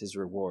pleasure was his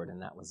reward,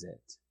 and that was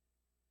it.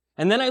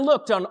 And then I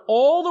looked on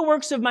all the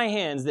works of my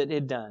hands that it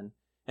had done,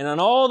 and on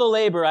all the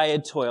labor I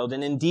had toiled,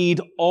 and indeed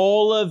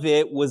all of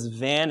it was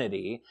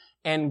vanity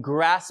and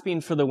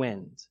grasping for the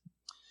wind.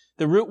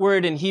 The root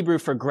word in Hebrew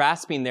for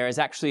grasping there is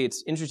actually,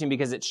 it's interesting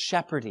because it's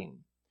shepherding.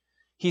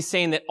 He's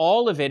saying that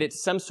all of it,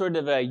 it's some sort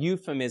of a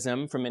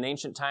euphemism from an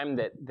ancient time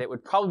that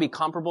would probably be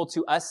comparable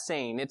to us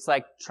saying it's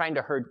like trying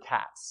to herd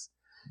cats.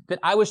 That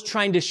I was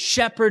trying to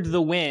shepherd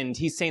the wind.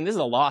 He's saying this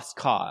is a lost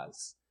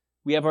cause.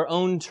 We have our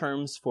own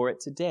terms for it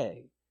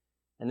today.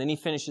 And then he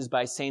finishes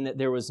by saying that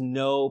there was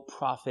no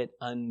profit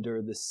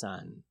under the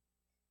sun.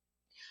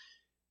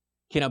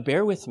 Okay, now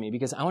bear with me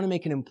because I want to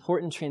make an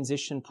important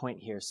transition point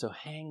here. So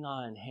hang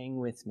on, hang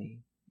with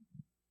me.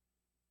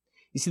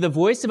 You see, the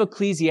voice of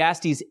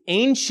Ecclesiastes,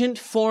 ancient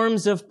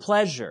forms of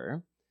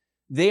pleasure,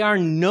 they are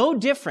no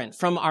different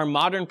from our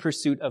modern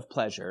pursuit of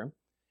pleasure.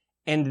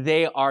 And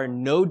they are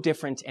no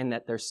different in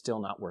that they're still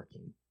not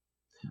working.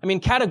 I mean,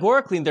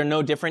 categorically, they're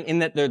no different in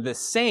that they're the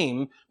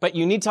same, but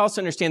you need to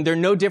also understand they're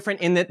no different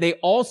in that they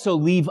also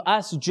leave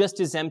us just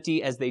as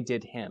empty as they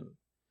did him.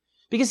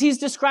 Because he's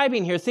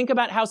describing here, think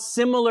about how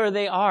similar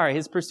they are,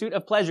 his pursuit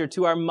of pleasure,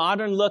 to our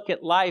modern look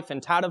at life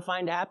and how to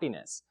find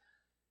happiness.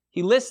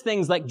 He lists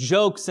things like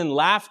jokes and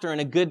laughter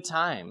and a good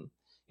time.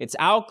 It's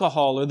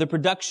alcohol or the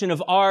production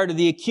of art or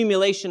the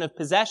accumulation of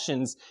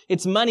possessions.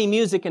 It's money,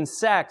 music, and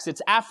sex.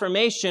 It's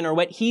affirmation or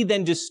what he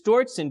then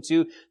distorts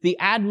into the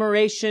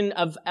admiration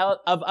of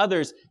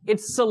others.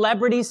 It's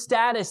celebrity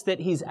status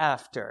that he's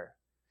after.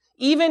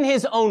 Even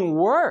his own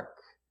work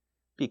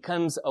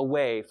becomes a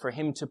way for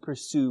him to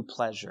pursue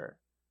pleasure.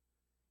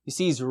 You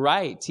see, he's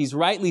right. He's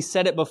rightly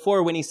said it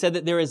before when he said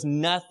that there is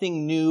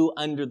nothing new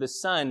under the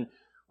sun.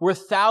 We're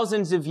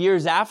thousands of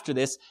years after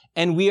this,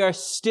 and we are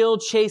still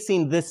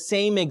chasing the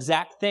same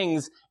exact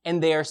things,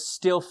 and they are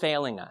still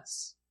failing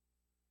us.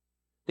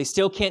 They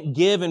still can't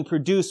give and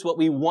produce what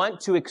we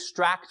want to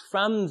extract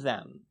from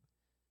them.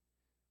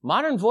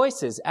 Modern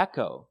voices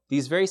echo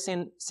these very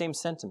same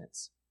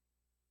sentiments.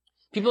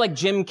 People like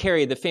Jim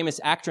Carrey, the famous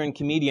actor and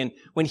comedian,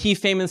 when he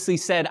famously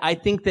said, I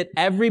think that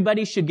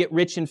everybody should get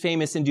rich and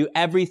famous and do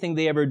everything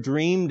they ever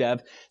dreamed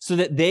of so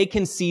that they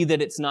can see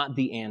that it's not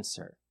the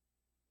answer.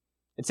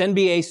 It's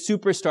NBA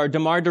superstar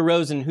DeMar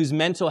DeRozan, whose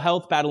mental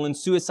health battle and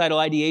suicidal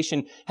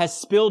ideation has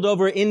spilled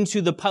over into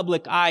the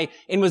public eye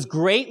and was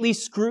greatly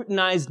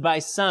scrutinized by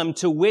some,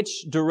 to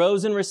which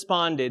DeRozan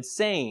responded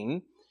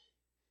saying,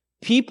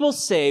 people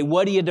say,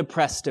 what are you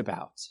depressed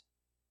about?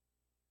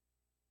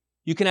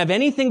 You can have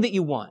anything that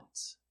you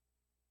want.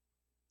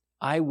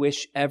 I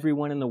wish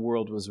everyone in the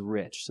world was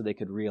rich so they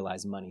could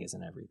realize money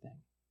isn't everything.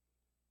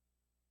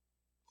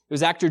 It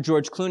was actor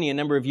George Clooney a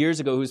number of years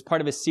ago who was part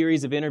of a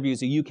series of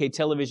interviews a UK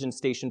television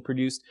station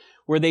produced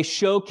where they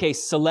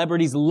showcased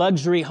celebrities'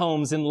 luxury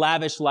homes and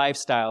lavish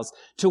lifestyles,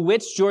 to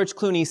which George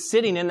Clooney,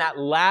 sitting in that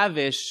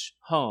lavish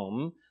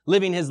home,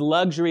 living his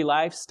luxury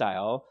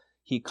lifestyle,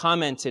 he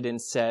commented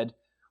and said,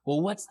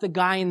 "Well, what's the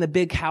guy in the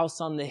big house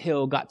on the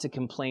hill got to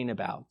complain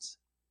about?"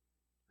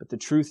 But the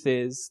truth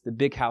is, the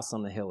big house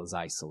on the hill is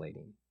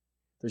isolating.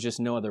 There's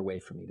just no other way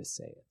for me to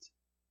say it.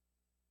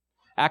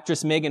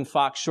 Actress Megan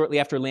Fox, shortly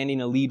after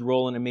landing a lead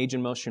role in a major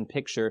motion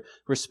picture,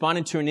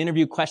 responded to an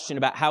interview question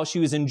about how she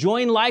was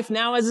enjoying life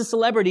now as a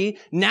celebrity,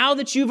 now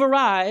that you've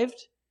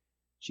arrived.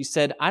 She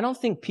said, "I don't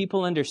think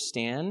people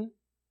understand.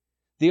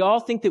 They all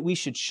think that we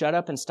should shut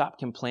up and stop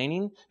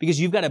complaining because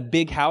you've got a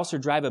big house or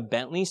drive a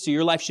Bentley, so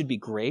your life should be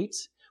great.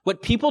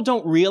 What people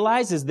don't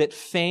realize is that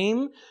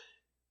fame,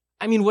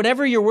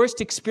 whatever your worst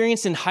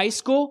experience in high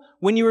school,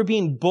 when you were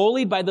being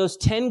bullied by those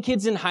 10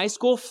 kids in high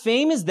school,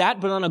 fame is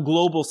that, but on a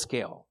global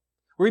scale.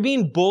 We're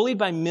being bullied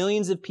by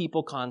millions of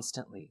people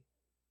constantly."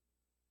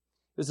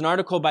 There's an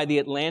article by The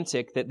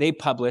Atlantic that they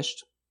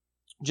published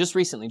just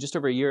recently, just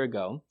over a year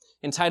ago,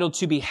 entitled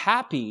 "To Be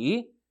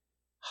Happy,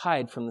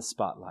 Hide from the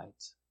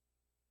Spotlight."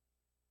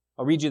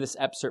 I'll read you this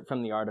excerpt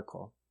from the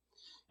article.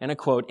 And I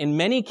quote, "In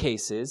many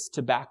cases,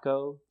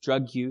 tobacco,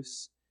 drug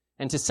use,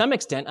 and to some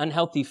extent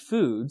unhealthy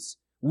foods,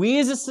 we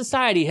as a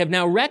society have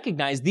now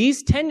recognized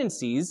these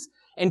tendencies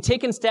and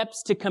taken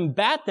steps to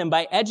combat them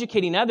by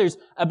educating others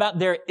about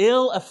their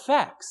ill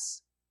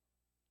effects.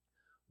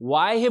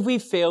 Why have we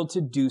failed to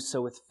do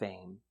so with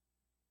fame?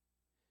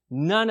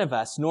 None of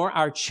us, nor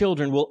our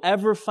children, will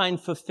ever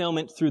find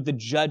fulfillment through the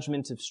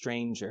judgment of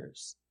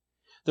strangers.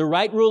 The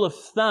right rule of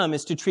thumb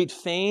is to treat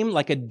fame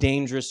like a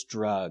dangerous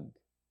drug.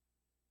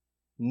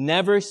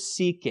 Never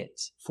seek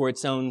it for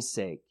its own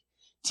sake.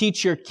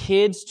 Teach your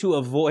kids to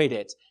avoid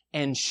it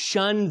and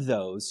shun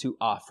those who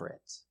offer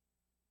it."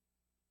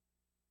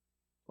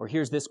 Or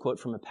here's this quote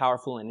from a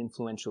powerful and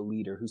influential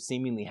leader who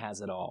seemingly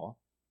has it all.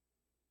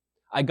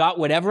 "I got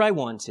whatever I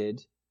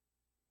wanted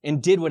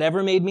and did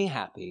whatever made me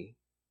happy.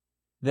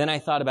 Then I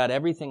thought about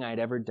everything I'd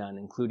ever done,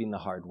 including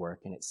the hard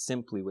work, and it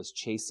simply was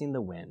chasing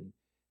the wind.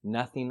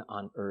 Nothing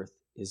on earth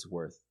is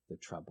worth the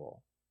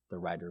trouble," the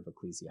writer of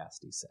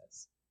Ecclesiastes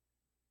says.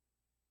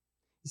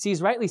 You see,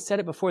 he's rightly said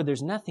it before,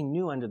 there's nothing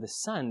new under the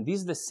sun.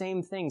 These are the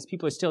same things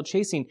people are still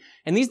chasing.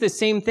 And these are the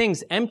same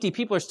things empty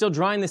people are still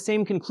drawing the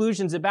same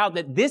conclusions about,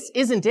 that this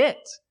isn't it.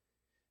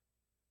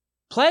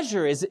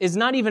 Pleasure is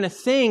not even a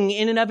thing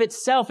in and of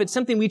itself. It's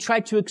something we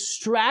try to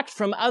extract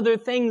from other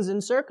things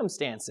and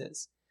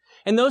circumstances.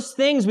 And those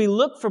things we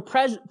look for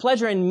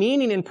pleasure and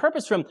meaning and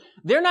purpose from,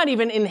 they're not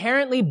even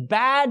inherently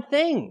bad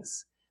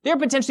things. They're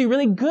potentially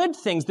really good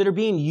things that are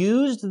being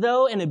used,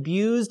 though, and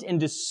abused and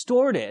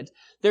distorted.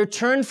 They're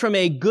turned from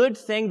a good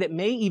thing that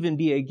may even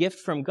be a gift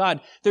from God.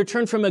 They're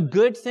turned from a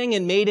good thing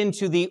and made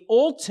into the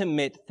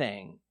ultimate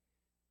thing.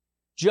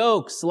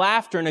 Jokes,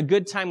 laughter, and a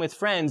good time with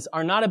friends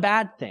are not a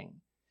bad thing.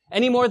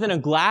 Any more than a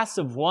glass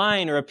of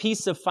wine or a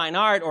piece of fine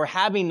art or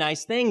having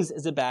nice things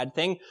is a bad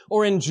thing,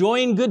 or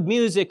enjoying good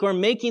music or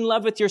making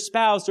love with your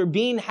spouse or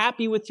being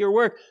happy with your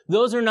work.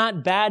 Those are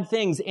not bad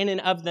things in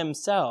and of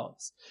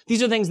themselves.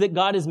 These are things that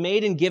God has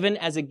made and given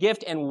as a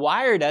gift and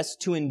wired us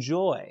to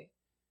enjoy.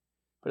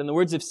 But in the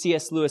words of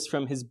C.S. Lewis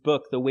from his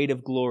book, The Weight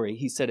of Glory,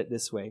 he said it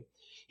this way.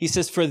 He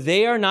says, "For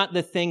they are not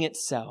the thing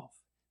itself.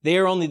 They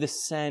are only the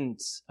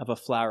scent of a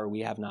flower we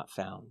have not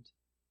found,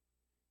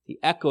 the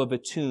echo of a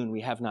tune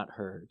we have not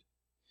heard,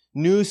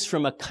 news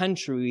from a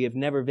country we have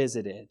never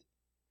visited.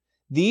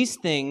 These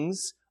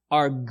things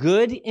are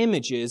good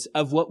images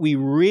of what we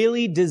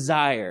really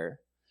desire,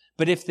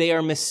 but if they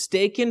are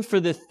mistaken for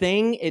the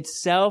thing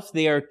itself,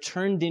 they are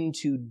turned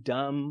into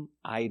dumb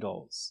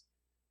idols,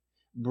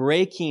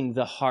 breaking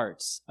the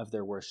hearts of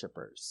their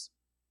worshipers."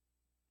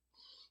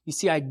 You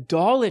see,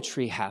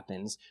 idolatry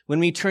happens when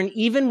we turn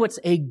even what's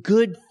a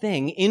good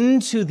thing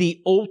into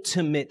the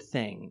ultimate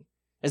thing.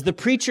 As the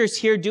preacher's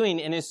here doing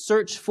in his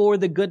search for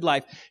the good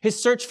life,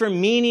 his search for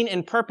meaning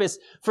and purpose,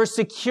 for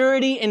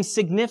security and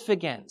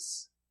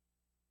significance.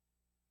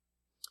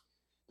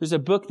 There's a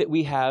book that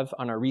we have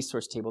on our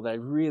resource table that I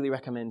really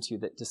recommend to you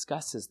that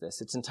discusses this.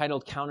 It's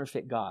entitled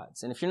Counterfeit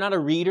Gods. And if you're not a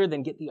reader,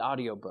 then get the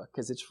audiobook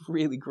because it's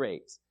really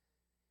great.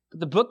 But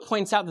the book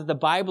points out that the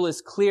Bible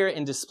is clear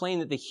in displaying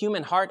that the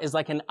human heart is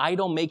like an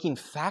idol-making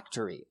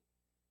factory.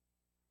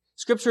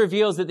 Scripture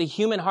reveals that the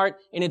human heart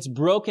in its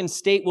broken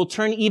state will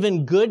turn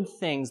even good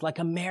things like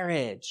a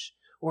marriage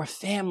or a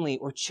family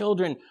or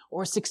children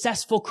or a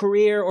successful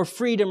career or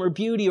freedom or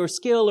beauty or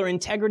skill or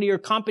integrity or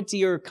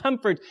competency or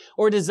comfort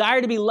or desire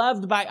to be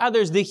loved by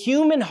others. The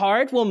human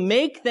heart will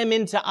make them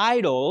into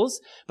idols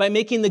by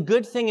making the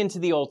good thing into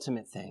the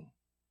ultimate thing.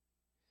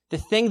 The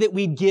thing that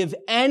we'd give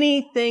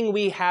anything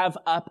we have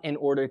up in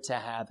order to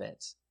have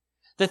it.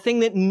 The thing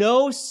that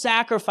no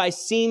sacrifice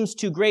seems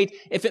too great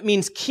if it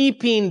means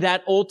keeping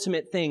that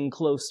ultimate thing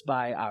close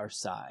by our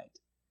side.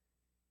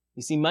 You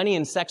You see, money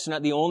and sex are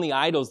not the only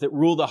idols that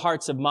rule the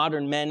hearts of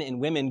modern men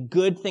and women.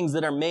 Good things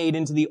that are made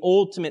into the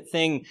ultimate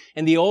thing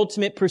and the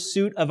ultimate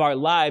pursuit of our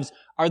lives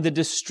are the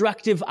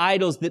destructive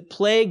idols that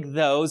plague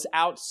those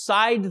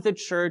outside the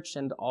church,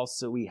 and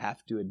also, we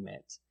have to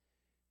admit,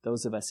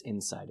 those of us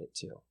inside it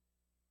too.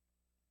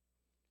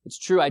 It's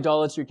true,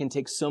 idolatry can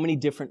take so many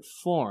different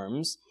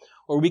forms,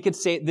 or we could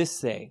say it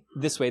this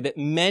way, that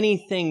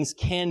many things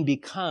can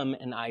become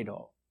an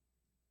idol.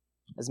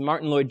 As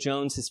Martin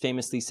Lloyd-Jones has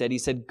famously said, he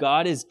said,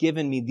 God has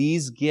given me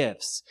these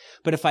gifts,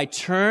 but if I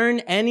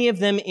turn any of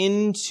them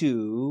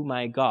into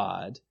my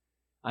God,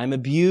 I'm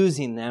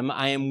abusing them.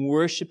 I am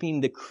worshiping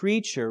the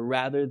creature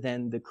rather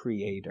than the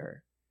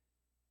Creator.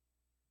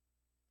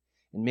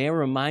 And may I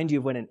remind you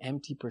of what an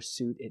empty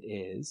pursuit it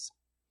is,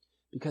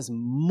 because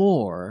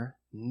more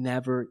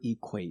never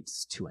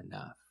equates to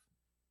enough.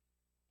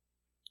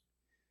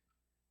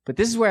 But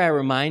this is where I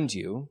remind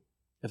you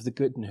of the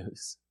good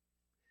news.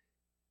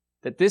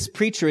 That this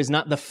preacher is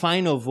not the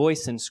final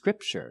voice in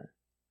Scripture.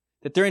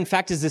 That there, in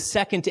fact, is a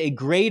second, a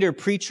greater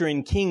preacher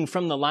and king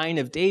from the line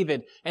of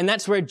David. And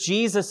that's where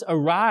Jesus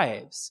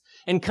arrives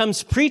and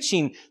comes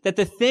preaching that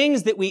the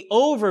things that we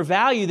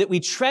overvalue, that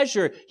we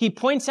treasure, he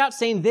points out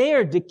saying they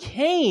are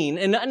decaying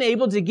and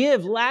unable to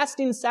give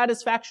lasting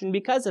satisfaction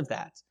because of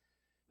that.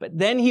 But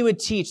then he would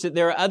teach that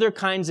there are other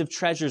kinds of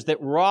treasures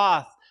that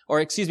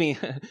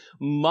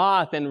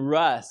moth and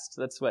rust.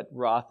 That's what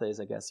wrath is,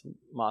 I guess,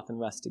 moth and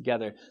rust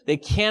together. They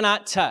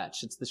cannot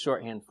touch. It's the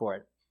shorthand for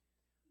it.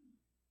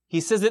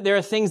 He says that there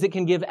are things that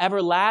can give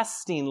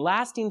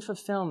lasting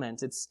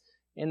fulfillment. It's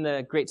in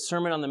the great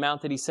Sermon on the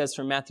Mount that he says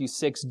from Matthew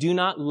 6, do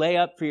not lay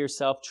up for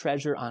yourself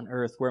treasure on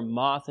earth where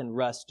moth and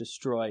rust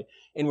destroy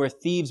and where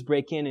thieves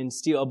break in and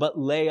steal, but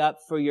lay up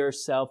for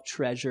yourself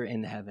treasure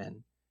in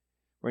heaven,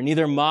 where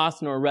neither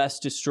moth nor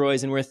rust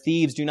destroys, and where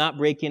thieves do not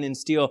break in and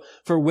steal.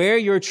 For where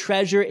your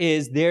treasure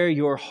is, there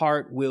your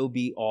heart will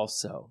be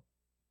also.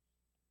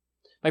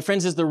 My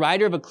friends, as the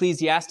writer of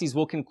Ecclesiastes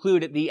will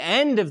conclude at the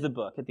end of the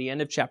book, at the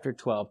end of chapter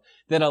 12,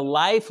 that a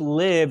life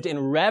lived in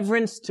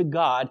reverence to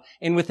God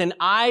and with an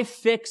eye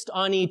fixed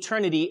on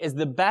eternity is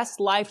the best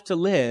life to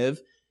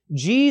live,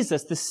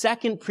 Jesus, the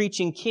second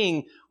preaching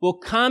king, will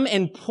come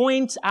and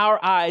point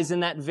our eyes in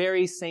that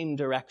very same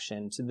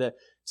direction,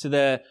 to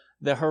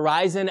the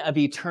horizon of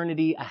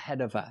eternity ahead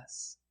of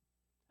us.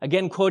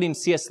 Again, quoting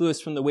C.S.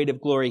 Lewis from The Weight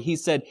of Glory, he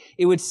said,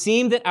 it would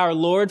seem that our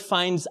Lord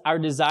finds our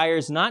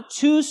desires not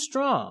too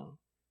strong,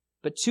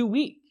 but too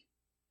weak.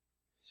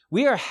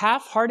 We are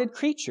half-hearted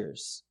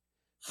creatures,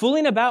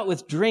 fooling about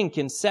with drink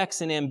and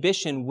sex and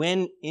ambition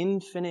when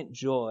infinite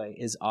joy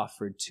is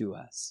offered to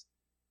us.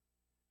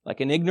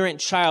 Like an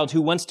ignorant child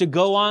who wants to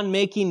go on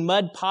making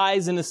mud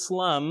pies in a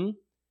slum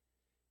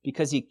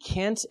because he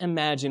can't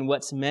imagine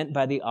what's meant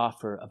by the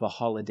offer of a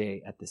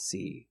holiday at the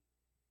sea.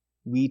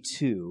 We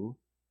too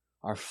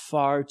are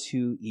far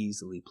too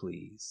easily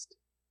pleased.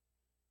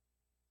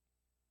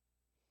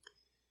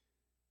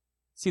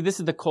 See,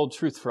 this is the cold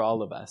truth for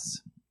all of us,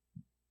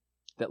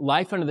 that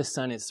life under the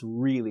sun is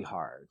really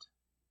hard.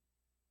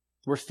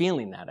 We're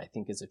feeling that, I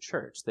think, as a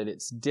church, that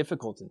it's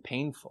difficult and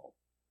painful.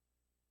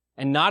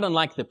 And not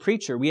unlike the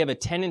preacher, we have a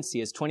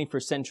tendency as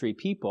 21st century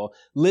people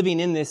living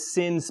in this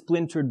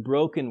sin-splintered,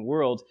 broken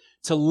world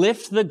to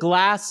lift the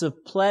glass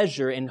of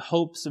pleasure in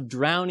hopes of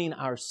drowning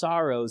our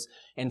sorrows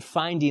and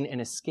finding an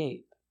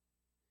escape.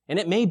 And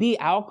it may be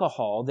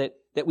alcohol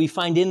that we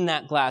find in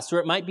that glass, or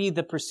it might be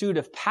the pursuit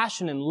of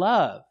passion and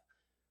love,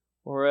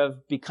 or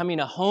of becoming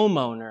a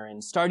homeowner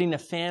and starting a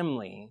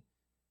family,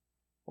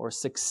 or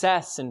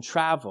success and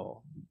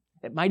travel.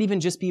 It might even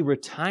just be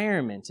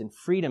retirement and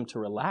freedom to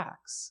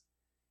relax.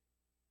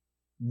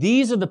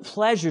 These are the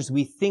pleasures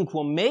we think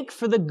will make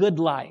for the good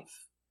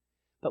life,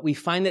 but we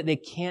find that they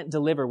can't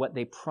deliver what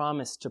they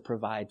promise to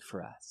provide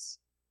for us.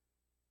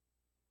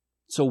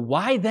 So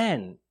why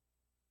then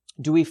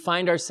do we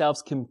find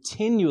ourselves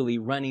continually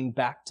running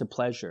back to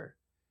pleasure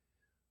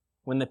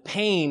when the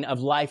pain of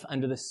life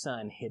under the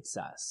sun hits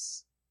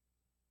us?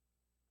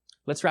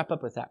 Let's wrap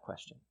up with that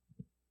question.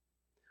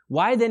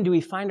 Why then do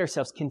we find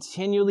ourselves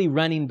continually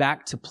running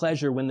back to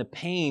pleasure when the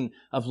pain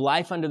of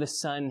life under the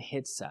sun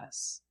hits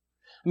us?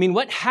 I mean,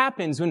 what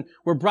happens when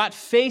we're brought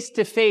face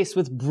to face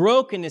with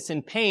brokenness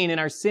and pain in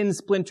our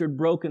sin-splintered,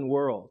 broken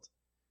world?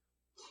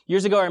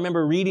 Years ago, I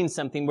remember reading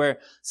something where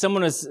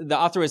the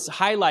author was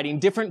highlighting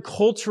different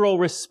cultural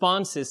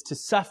responses to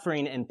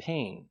suffering and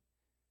pain.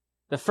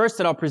 The first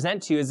that I'll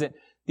present to you is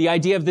the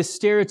idea of the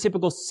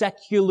stereotypical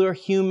secular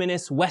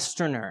humanist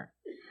Westerner.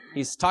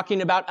 He's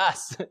talking about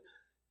us,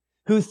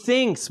 who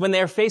thinks when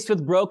they're faced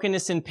with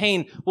brokenness and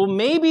pain, well,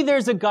 maybe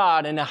there's a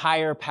God and a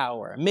higher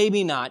power.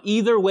 Maybe not.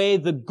 Either way,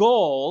 the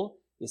goal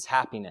is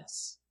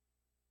happiness.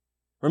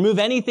 Remove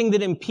anything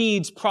that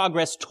impedes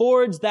progress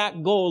towards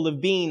that goal of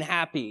being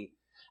happy.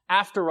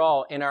 After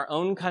all, in our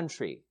own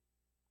country,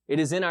 it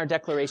is in our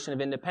Declaration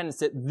of Independence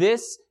that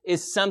this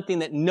is something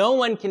that no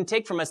one can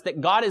take from us,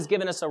 that God has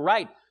given us a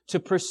right to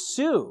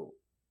pursue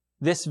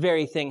this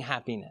very thing,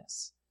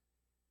 happiness.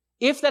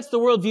 If that's the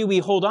worldview we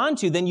hold on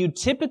to, then you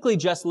typically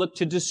just look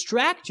to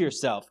distract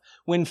yourself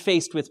when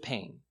faced with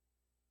pain?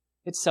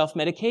 It's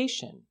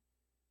self-medication.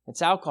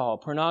 It's alcohol,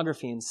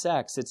 pornography, and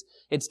sex.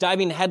 It's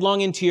diving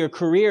headlong into your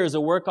career as a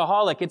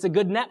workaholic. It's a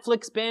good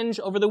Netflix binge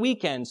over the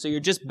weekend, so you're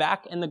just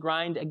back in the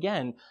grind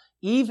again.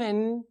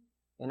 Even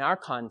in our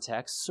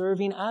context,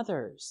 serving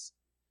others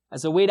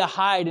as a way to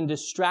hide and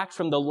distract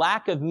from the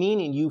lack of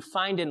meaning you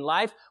find in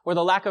life or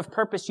the lack of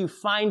purpose you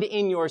find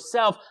in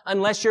yourself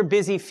unless you're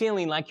busy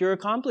feeling like you're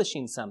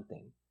accomplishing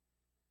something.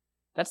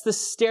 That's the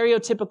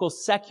stereotypical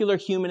secular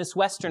humanist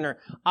Westerner.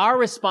 Our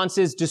response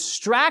is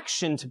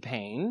distraction to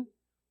pain.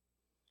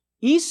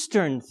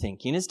 Eastern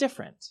thinking is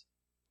different.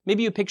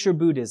 Maybe you picture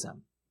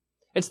Buddhism.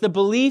 It's the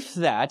belief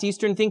that,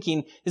 Eastern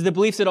thinking is the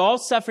belief that all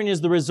suffering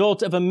is the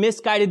result of a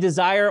misguided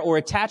desire or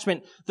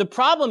attachment. The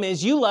problem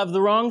is you love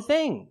the wrong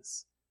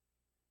things.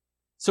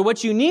 So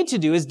what you need to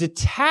do is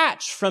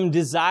detach from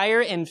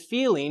desire and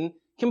feeling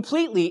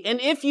completely. And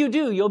if you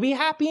do, you'll be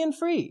happy and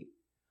free.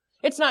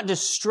 It's not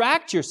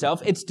distract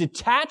yourself, it's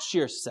detach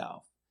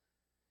yourself.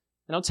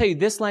 And I'll tell you,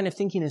 this line of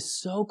thinking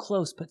is so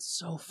close, but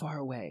so far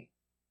away.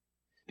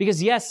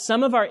 Because yes,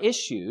 some of our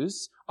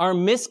issues are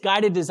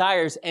misguided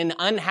desires and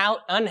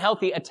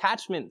unhealthy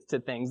attachments to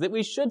things that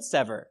we should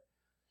sever.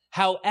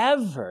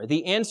 However,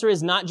 the answer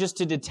is not just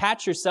to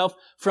detach yourself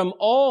from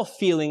all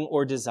feeling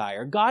or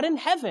desire. God in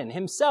heaven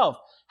himself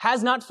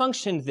has not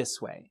functioned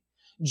this way.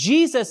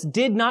 Jesus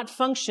did not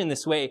function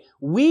this way.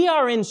 We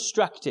are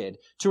instructed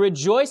to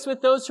rejoice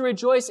with those who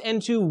rejoice and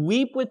to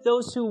weep with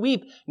those who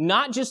weep,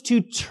 not just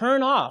to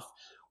turn off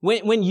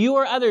when you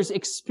or others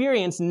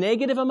experience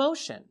negative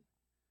emotion.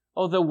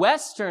 Oh, the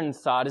Western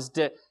thought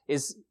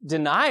is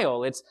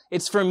denial.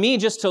 It's for me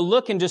just to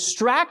look and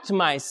distract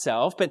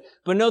myself. But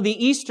no,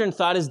 the Eastern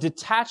thought is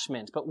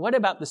detachment. But what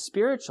about the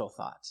spiritual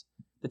thought?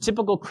 The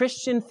typical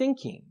Christian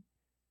thinking?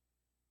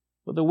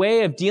 Well, the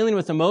way of dealing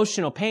with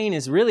emotional pain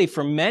is really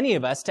for many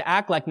of us to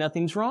act like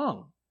nothing's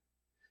wrong.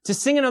 To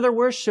sing another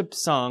worship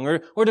song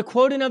or to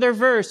quote another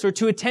verse or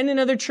to attend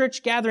another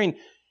church gathering.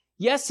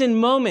 Yes, in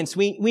moments,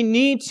 we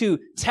need to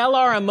tell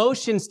our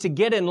emotions to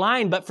get in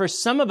line, but for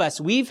some of us,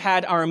 we've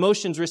had our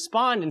emotions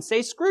respond and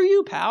say, screw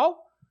you,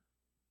 pal.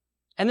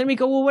 And then we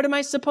go, well, what am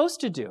I supposed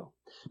to do?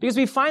 Because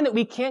we find that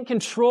we can't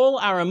control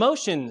our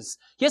emotions.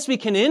 Yes, we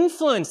can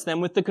influence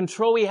them with the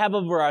control we have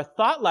over our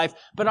thought life,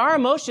 but our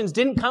emotions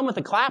didn't come with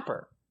a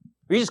clapper.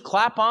 We just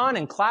clap on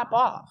and clap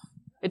off.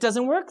 It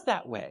doesn't work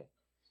that way.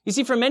 You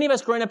see, for many of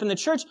us growing up in the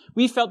church,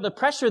 we felt the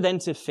pressure then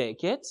to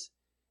fake it,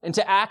 and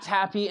to act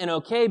happy and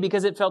okay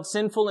because it felt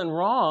sinful and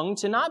wrong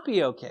to not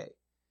be okay.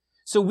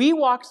 So we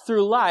walked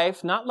through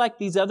life not like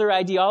these other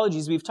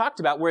ideologies we've talked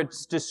about where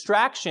it's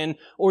distraction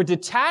or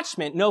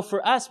detachment. No,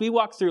 for us, we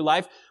walk through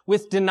life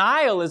with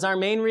denial as our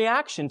main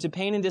reaction to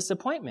pain and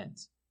disappointment.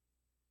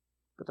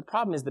 But the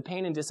problem is the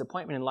pain and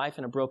disappointment in life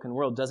in a broken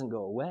world doesn't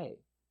go away.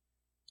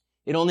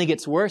 It only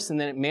gets worse and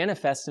then it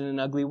manifests in an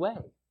ugly way.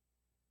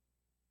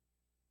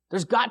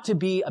 There's got to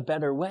be a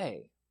better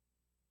way.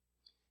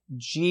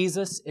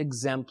 Jesus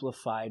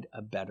exemplified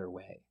a better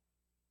way.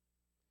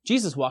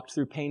 Jesus walked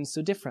through pain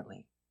so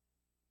differently.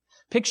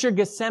 Picture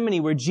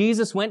Gethsemane, where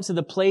Jesus went to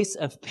the place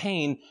of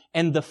pain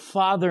and the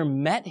Father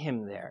met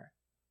him there.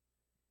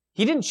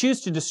 He didn't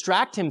choose to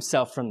distract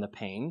himself from the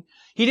pain.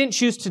 He didn't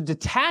choose to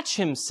detach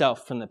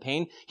himself from the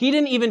pain. He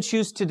didn't even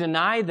choose to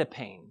deny the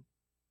pain.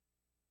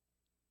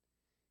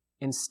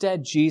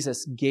 Instead,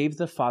 Jesus gave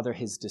the Father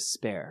his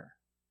despair.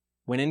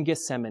 When in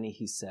Gethsemane,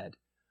 he said,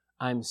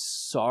 I'm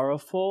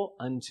sorrowful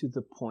unto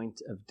the point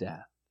of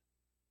death.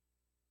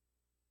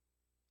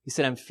 He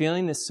said, I'm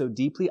feeling this so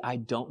deeply, I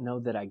don't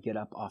know that I get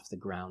up off the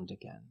ground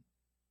again.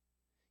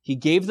 He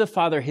gave the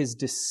Father his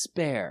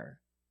despair,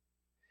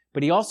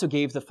 but he also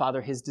gave the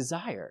Father his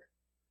desire.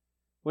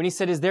 When he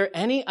said, is there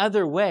any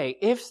other way?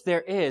 If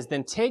there is,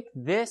 then take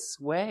this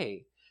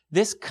way.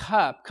 This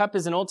cup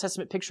is an Old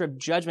Testament picture of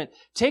judgment.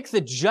 Take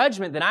the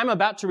judgment that I'm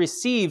about to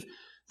receive,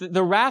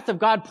 the wrath of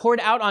God poured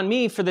out on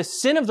me for the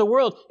sin of the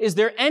world. Is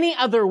there any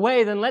other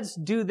way? Then let's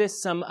do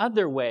this some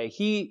other way.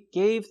 He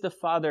gave the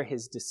Father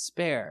his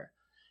despair.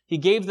 He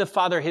gave the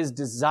Father his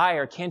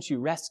desire. Can't you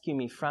rescue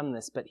me from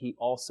this? But he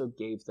also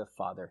gave the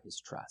Father his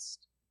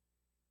trust.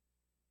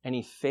 And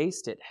he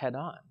faced it head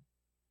on.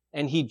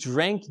 And he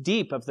drank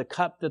deep of the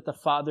cup that the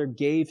Father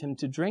gave him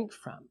to drink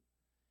from.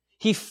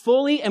 He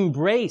fully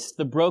embraced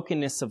the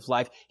brokenness of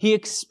life. He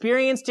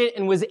experienced it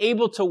and was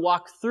able to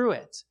walk through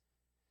it.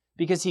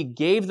 Because he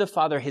gave the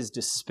Father his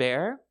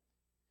despair,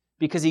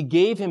 because he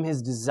gave him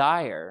his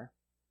desire,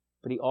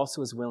 but he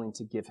also was willing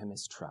to give him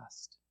his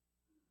trust.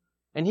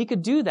 And he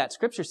could do that,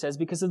 Scripture says,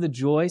 because of the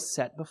joy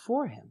set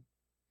before him.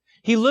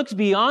 He looked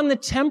beyond the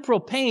temporal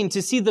pain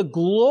to see the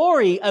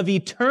glory of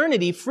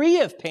eternity free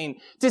of pain,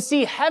 to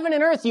see heaven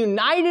and earth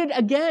united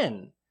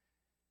again.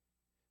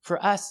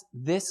 For us,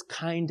 this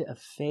kind of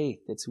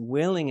faith that's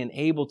willing and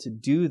able to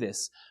do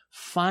this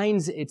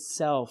finds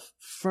itself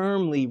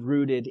firmly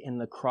rooted in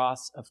the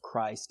cross of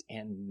Christ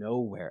and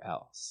nowhere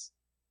else.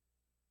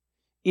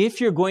 If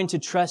you're going to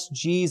trust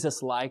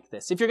Jesus like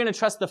this, if you're going to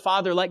trust the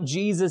Father like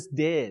Jesus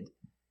did,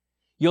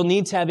 You'll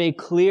need to have a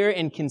clear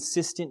and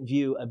consistent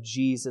view of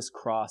Jesus'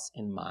 cross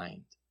in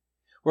mind,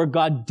 where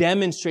God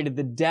demonstrated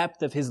the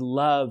depth of his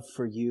love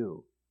for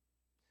you.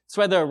 That's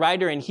why the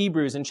writer in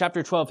Hebrews in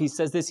chapter 12, he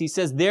says this. He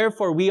says,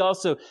 therefore we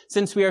also,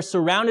 since we are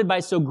surrounded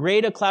by so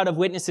great a cloud of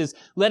witnesses,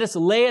 let us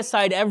lay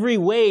aside every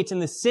weight and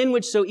the sin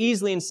which so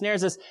easily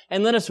ensnares us,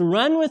 and let us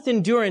run with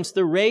endurance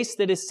the race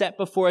that is set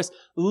before us,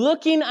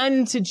 looking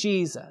unto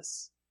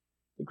Jesus.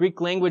 The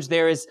Greek language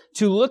there is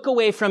to look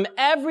away from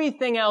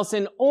everything else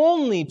and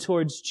only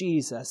towards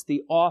Jesus,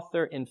 the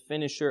author and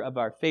finisher of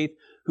our faith,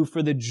 who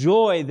for the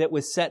joy that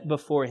was set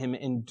before him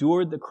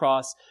endured the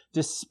cross,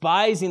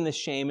 despising the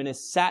shame, and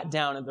is sat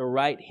down at the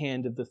right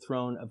hand of the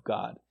throne of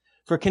God.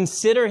 For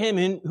consider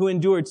him who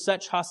endured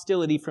such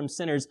hostility from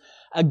sinners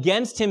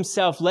against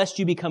himself, lest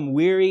you become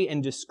weary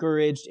and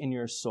discouraged in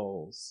your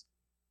souls.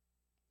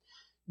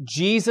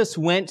 Jesus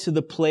went to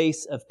the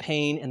place of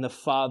pain, and the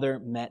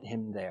Father met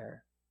him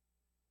there.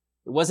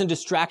 It wasn't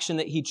distraction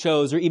that he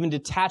chose, or even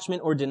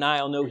detachment or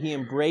denial. No, he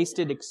embraced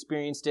it,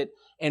 experienced it,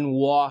 and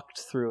walked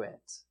through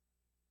it.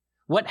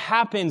 What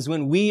happens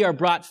when we are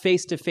brought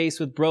face to face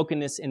with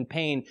brokenness and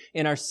pain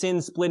in our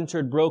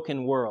sin-splintered,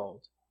 broken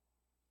world?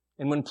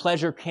 And when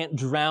pleasure can't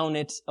drown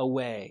it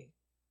away,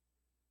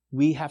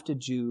 we have to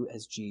do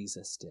as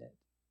Jesus did.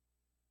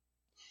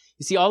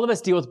 You see, all of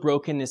us deal with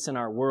brokenness in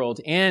our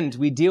world, and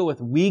we deal with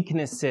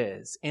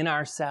weaknesses in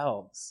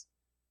ourselves.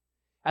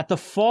 At the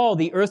fall,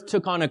 the earth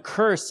took on a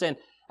curse, and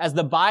as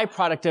the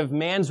byproduct of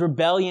man's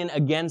rebellion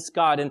against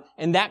God.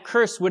 And that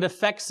curse would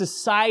affect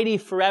society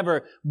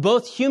forever,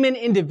 both human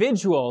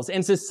individuals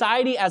and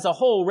society as a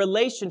whole.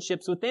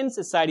 Relationships within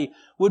society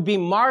would be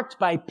marked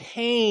by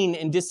pain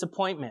and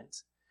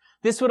disappointment.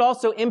 This would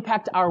also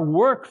impact our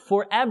work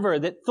forever,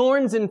 that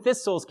thorns and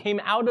thistles came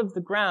out of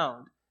the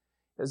ground.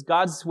 It was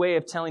God's way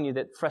of telling you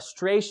that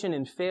frustration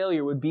and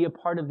failure would be a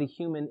part of the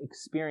human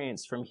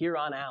experience from here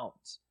on out.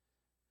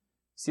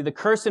 See, the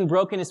curse and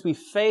brokenness we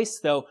face,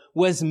 though,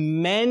 was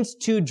meant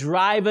to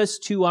drive us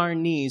to our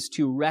knees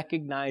to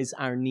recognize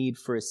our need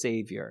for a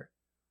Savior.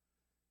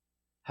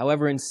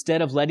 However,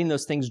 instead of letting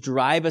those things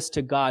drive us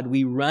to God,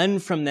 we run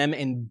from them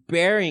and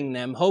burying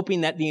them,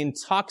 hoping that the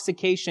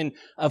intoxication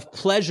of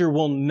pleasure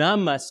will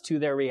numb us to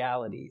their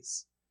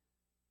realities.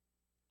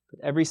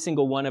 But every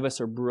single one of us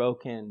are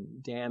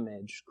broken,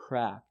 damaged,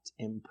 cracked,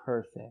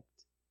 imperfect.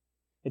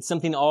 It's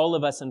something all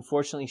of us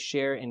unfortunately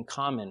share in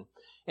common.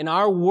 And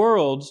our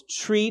world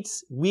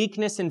treats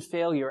weakness and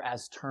failure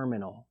as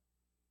terminal.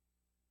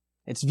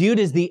 It's viewed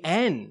as the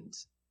end.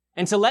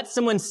 And to let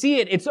someone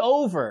see it, it's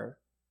over.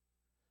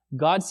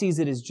 God sees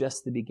it as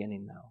just the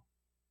beginning, though.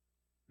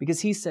 Because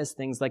he says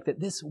things like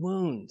that this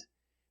wound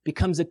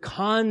becomes a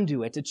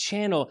conduit, a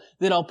channel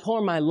that I'll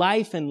pour my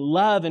life and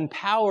love and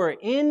power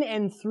in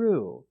and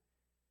through.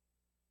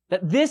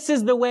 That this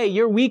is the way,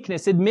 your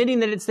weakness, admitting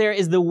that it's there,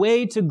 is the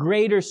way to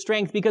greater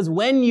strength. Because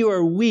when you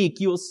are weak,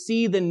 you'll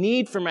see the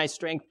need for my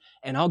strength,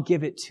 and I'll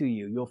give it to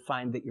you. You'll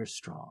find that you're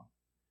strong.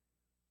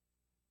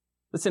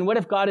 Listen, what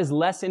if God is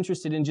less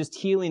interested in just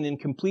healing and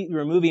completely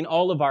removing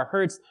all of our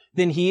hurts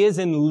than he is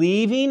in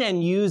leaving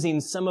and using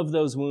some of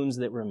those wounds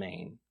that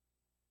remain?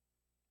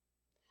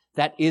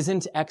 That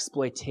isn't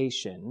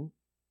exploitation,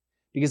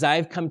 because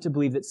I've come to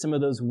believe that some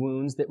of those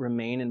wounds that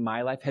remain in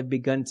my life have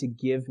begun to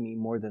give me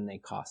more than they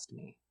cost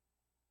me.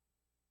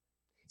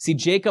 See,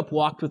 Jacob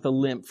walked with a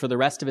limp for the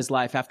rest of his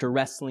life after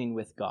wrestling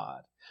with God.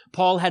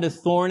 Paul had a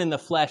thorn in the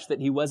flesh that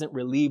he wasn't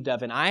relieved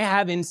of, and I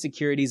have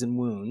insecurities and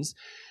wounds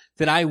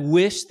that I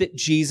wish that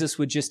Jesus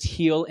would just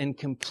heal and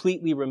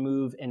completely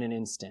remove in an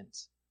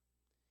instant.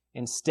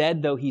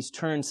 Instead, though, he's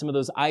turned some of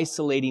those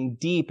isolating,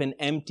 deep and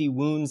empty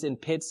wounds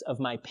and pits of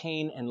my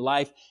pain and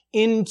life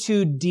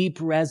into deep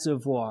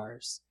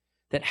reservoirs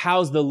that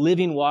house the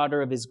living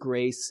water of his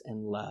grace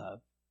and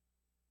love,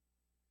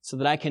 so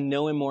that I can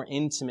know him more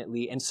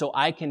intimately, and so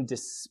I can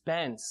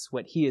dispense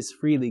what he has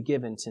freely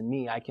given to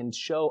me. I can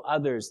show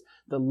others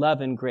the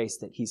love and grace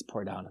that he's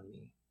poured out on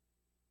me.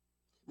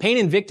 Pain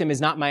and victim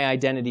is not my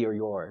identity or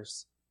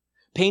yours.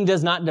 Pain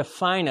does not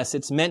define us.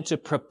 It's meant to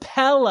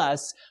propel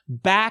us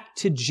back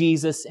to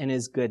Jesus and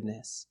his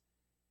goodness.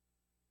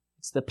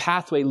 It's the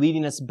pathway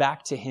leading us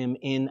back to him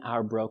in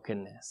our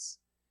brokenness.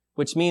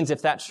 Which means,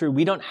 if that's true,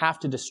 we don't have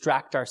to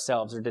distract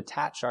ourselves or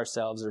detach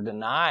ourselves or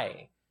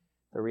deny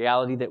the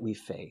reality that we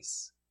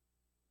face.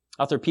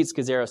 Author Pete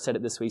Scazzaro said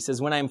it this way. He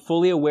says, when I am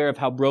fully aware of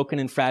how broken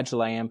and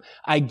fragile I am,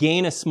 I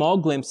gain a small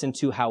glimpse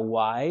into how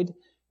wide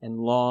and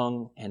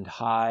long and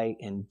high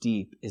and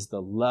deep is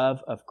the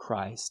love of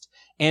Christ,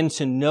 and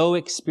to know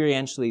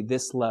experientially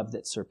this love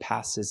that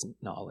surpasses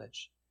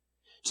knowledge.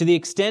 To the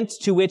extent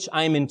to which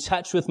I am in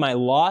touch with my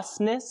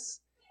lostness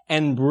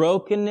and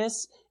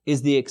brokenness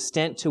is the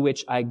extent to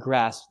which I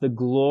grasp the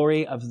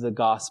glory of the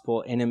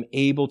gospel and am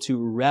able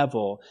to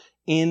revel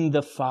in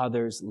the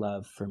Father's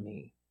love for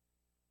me.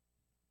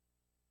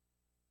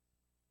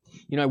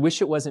 You know, I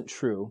wish it wasn't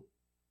true,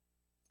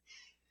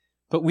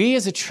 but we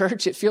as a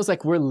church, it feels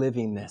like we're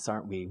living this,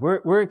 aren't we?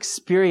 We're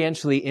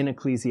experientially in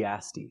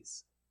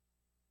Ecclesiastes.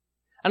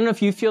 I don't know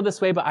if you feel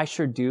this way, but I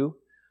sure do.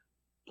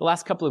 the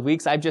last couple of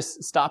weeks, I've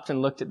just stopped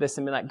and looked at this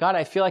and been like, God,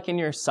 I feel like in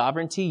your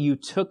sovereignty, you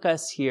took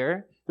us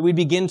here, that we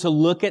begin to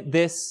look at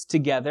this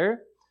together,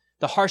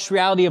 the harsh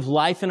reality of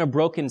life in a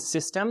broken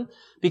system,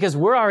 because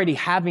we're already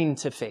having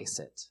to face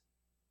it.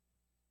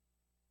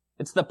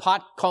 It's the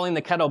pot calling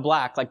the kettle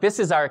black. Like, this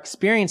is our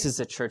experience as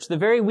a church. The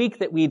very week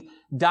that we'd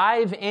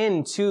dive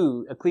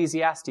into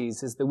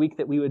Ecclesiastes is the week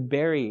that we would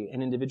bury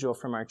an individual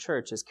from our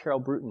church as Carol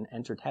Bruton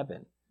entered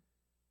heaven.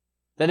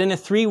 That in a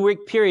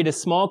 3-week period, a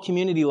small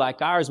community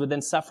like ours would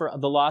then suffer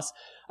the loss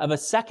of a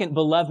second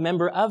beloved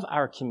member of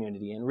our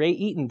community. And Ray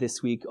Eaton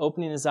this week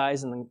opening his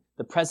eyes in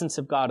the presence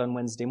of God on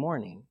Wednesday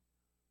morning.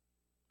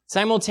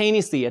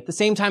 Simultaneously, at the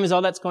same time as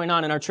all that's going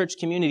on in our church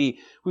community,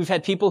 we've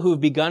had people who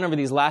have begun over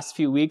these last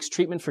few weeks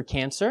treatment for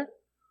cancer.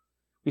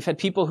 We've had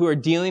people who are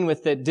dealing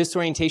with the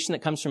disorientation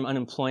that comes from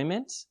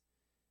unemployment.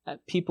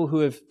 People who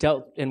have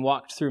dealt and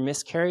walked through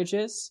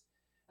miscarriages.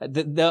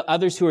 The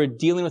others who are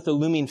dealing with the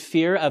looming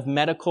fear of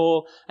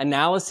medical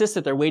analysis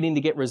that they're waiting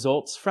to get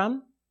results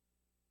from.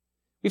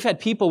 We've had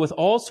people with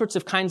all sorts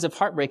of kinds of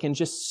heartbreak in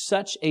just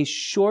such a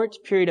short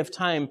period of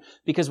time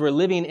because we're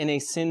living in a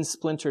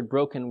sin-splintered,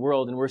 broken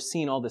world and we're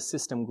seeing all the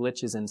system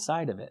glitches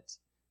inside of it.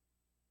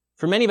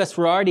 For many of us,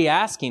 we're already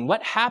asking,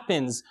 what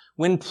happens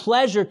when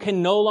pleasure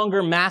can no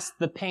longer mask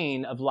the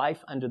pain of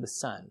life under the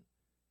sun?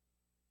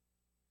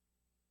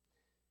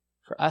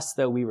 For us,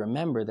 though, we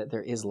remember that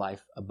there is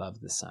life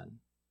above the sun.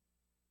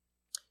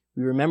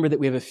 We remember that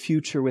we have a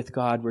future with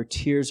God where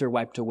tears are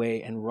wiped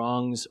away and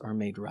wrongs are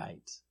made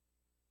right.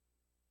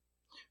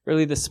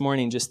 Early this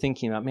morning, just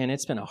thinking about, man,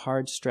 it's been a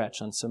hard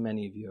stretch on so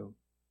many of you.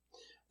 I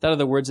thought of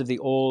the words of the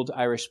old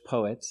Irish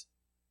poet,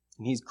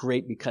 and he's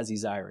great because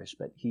he's Irish,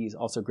 but he's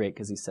also great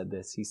because he said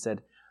this. He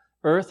said,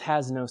 "Earth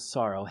has no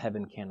sorrow,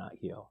 heaven cannot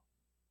heal."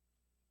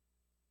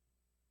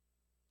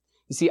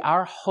 You see,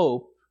 our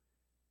hope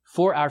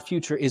for our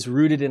future is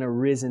rooted in a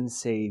risen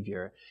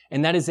Savior,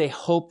 and that is a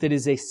hope that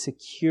is a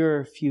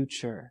secure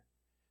future.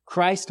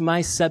 Christ,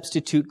 my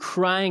substitute,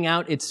 crying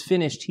out, "It's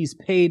finished." He's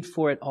paid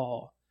for it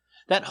all.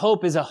 That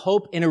hope is a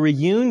hope in a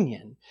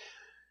reunion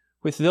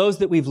with those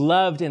that we've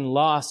loved and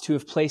lost who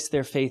have placed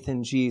their faith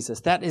in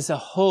Jesus. That is a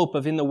hope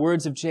of, in the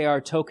words of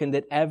J.R. Tolkien,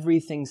 that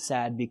everything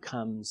sad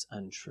becomes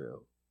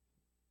untrue.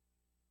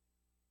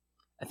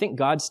 I think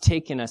God's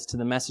taken us to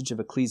the message of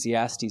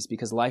Ecclesiastes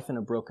because life in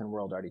a broken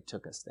world already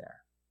took us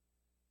there.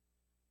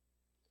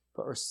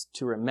 But we're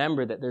to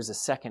remember that there's a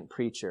second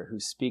preacher who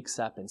speaks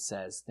up and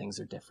says things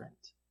are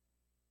different.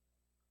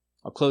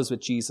 I'll close with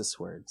Jesus'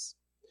 words.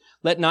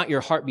 "Let not your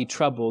heart be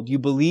troubled. You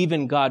believe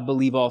in God,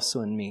 believe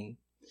also in me.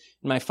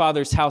 In my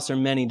Father's house are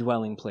many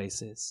dwelling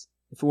places.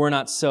 If it were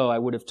not so, I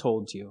would have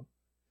told you.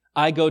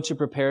 I go to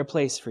prepare a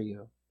place for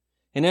you.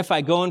 And if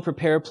I go and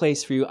prepare a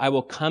place for you, I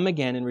will come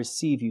again and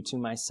receive you to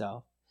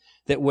myself,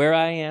 that where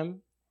I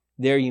am,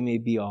 there you may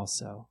be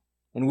also.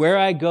 And where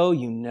I go,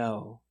 you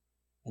know,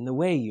 and the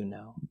way you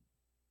know."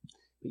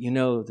 But you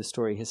know the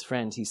story. His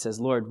friend, he says,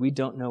 "Lord, we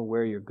don't know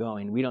where you're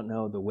going. We don't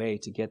know the way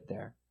to get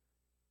there."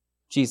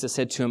 Jesus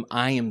said to him,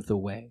 "I am the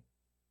way,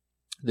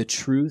 the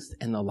truth,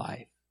 and the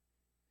life.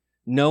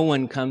 No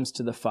one comes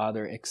to the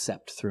Father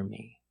except through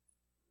me.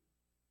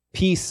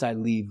 Peace I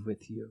leave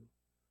with you.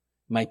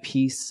 My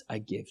peace I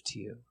give to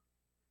you.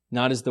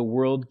 Not as the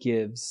world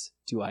gives,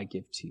 do I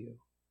give to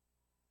you.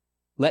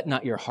 Let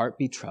not your heart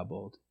be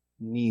troubled,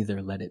 neither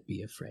let it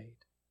be afraid."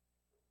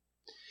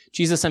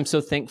 Jesus, I'm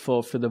so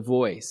thankful for the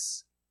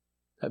voice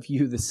of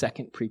you, the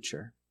second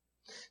preacher,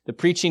 the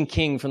preaching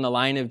king from the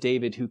line of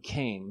David who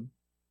came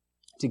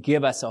to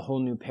give us a whole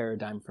new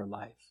paradigm for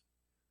life,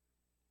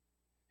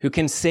 who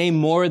can say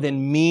more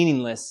than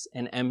meaningless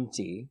and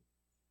empty,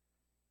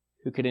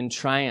 who could in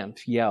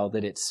triumph yell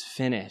that it's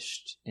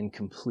finished and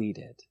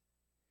completed,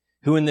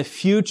 who in the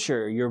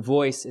future your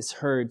voice is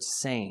heard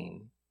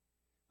saying,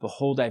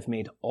 "Behold, I've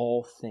made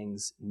all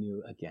things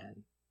new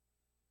again."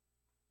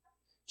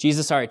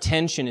 Jesus, our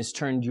attention is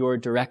turned your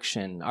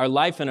direction. Our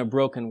life in a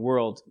broken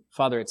world,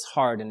 Father, it's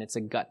hard and it's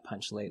a gut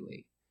punch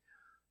lately.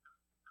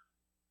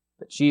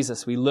 But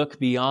Jesus, we look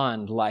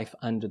beyond life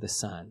under the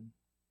sun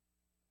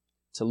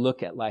to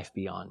look at life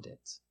beyond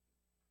it.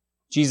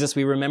 Jesus,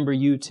 we remember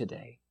you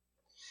today.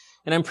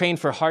 And I'm praying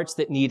for hearts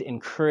that need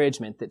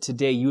encouragement, that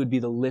today you would be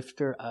the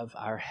lifter of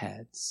our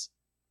heads.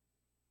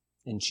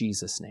 In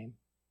Jesus' name,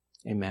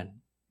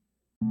 amen.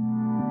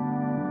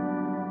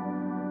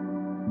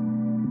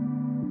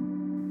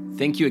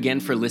 Thank you again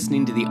for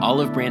listening to the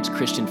Olive Branch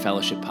Christian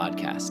Fellowship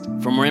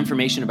podcast. For more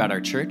information about our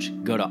church,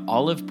 go to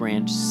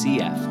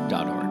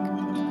olivebranchcf.org.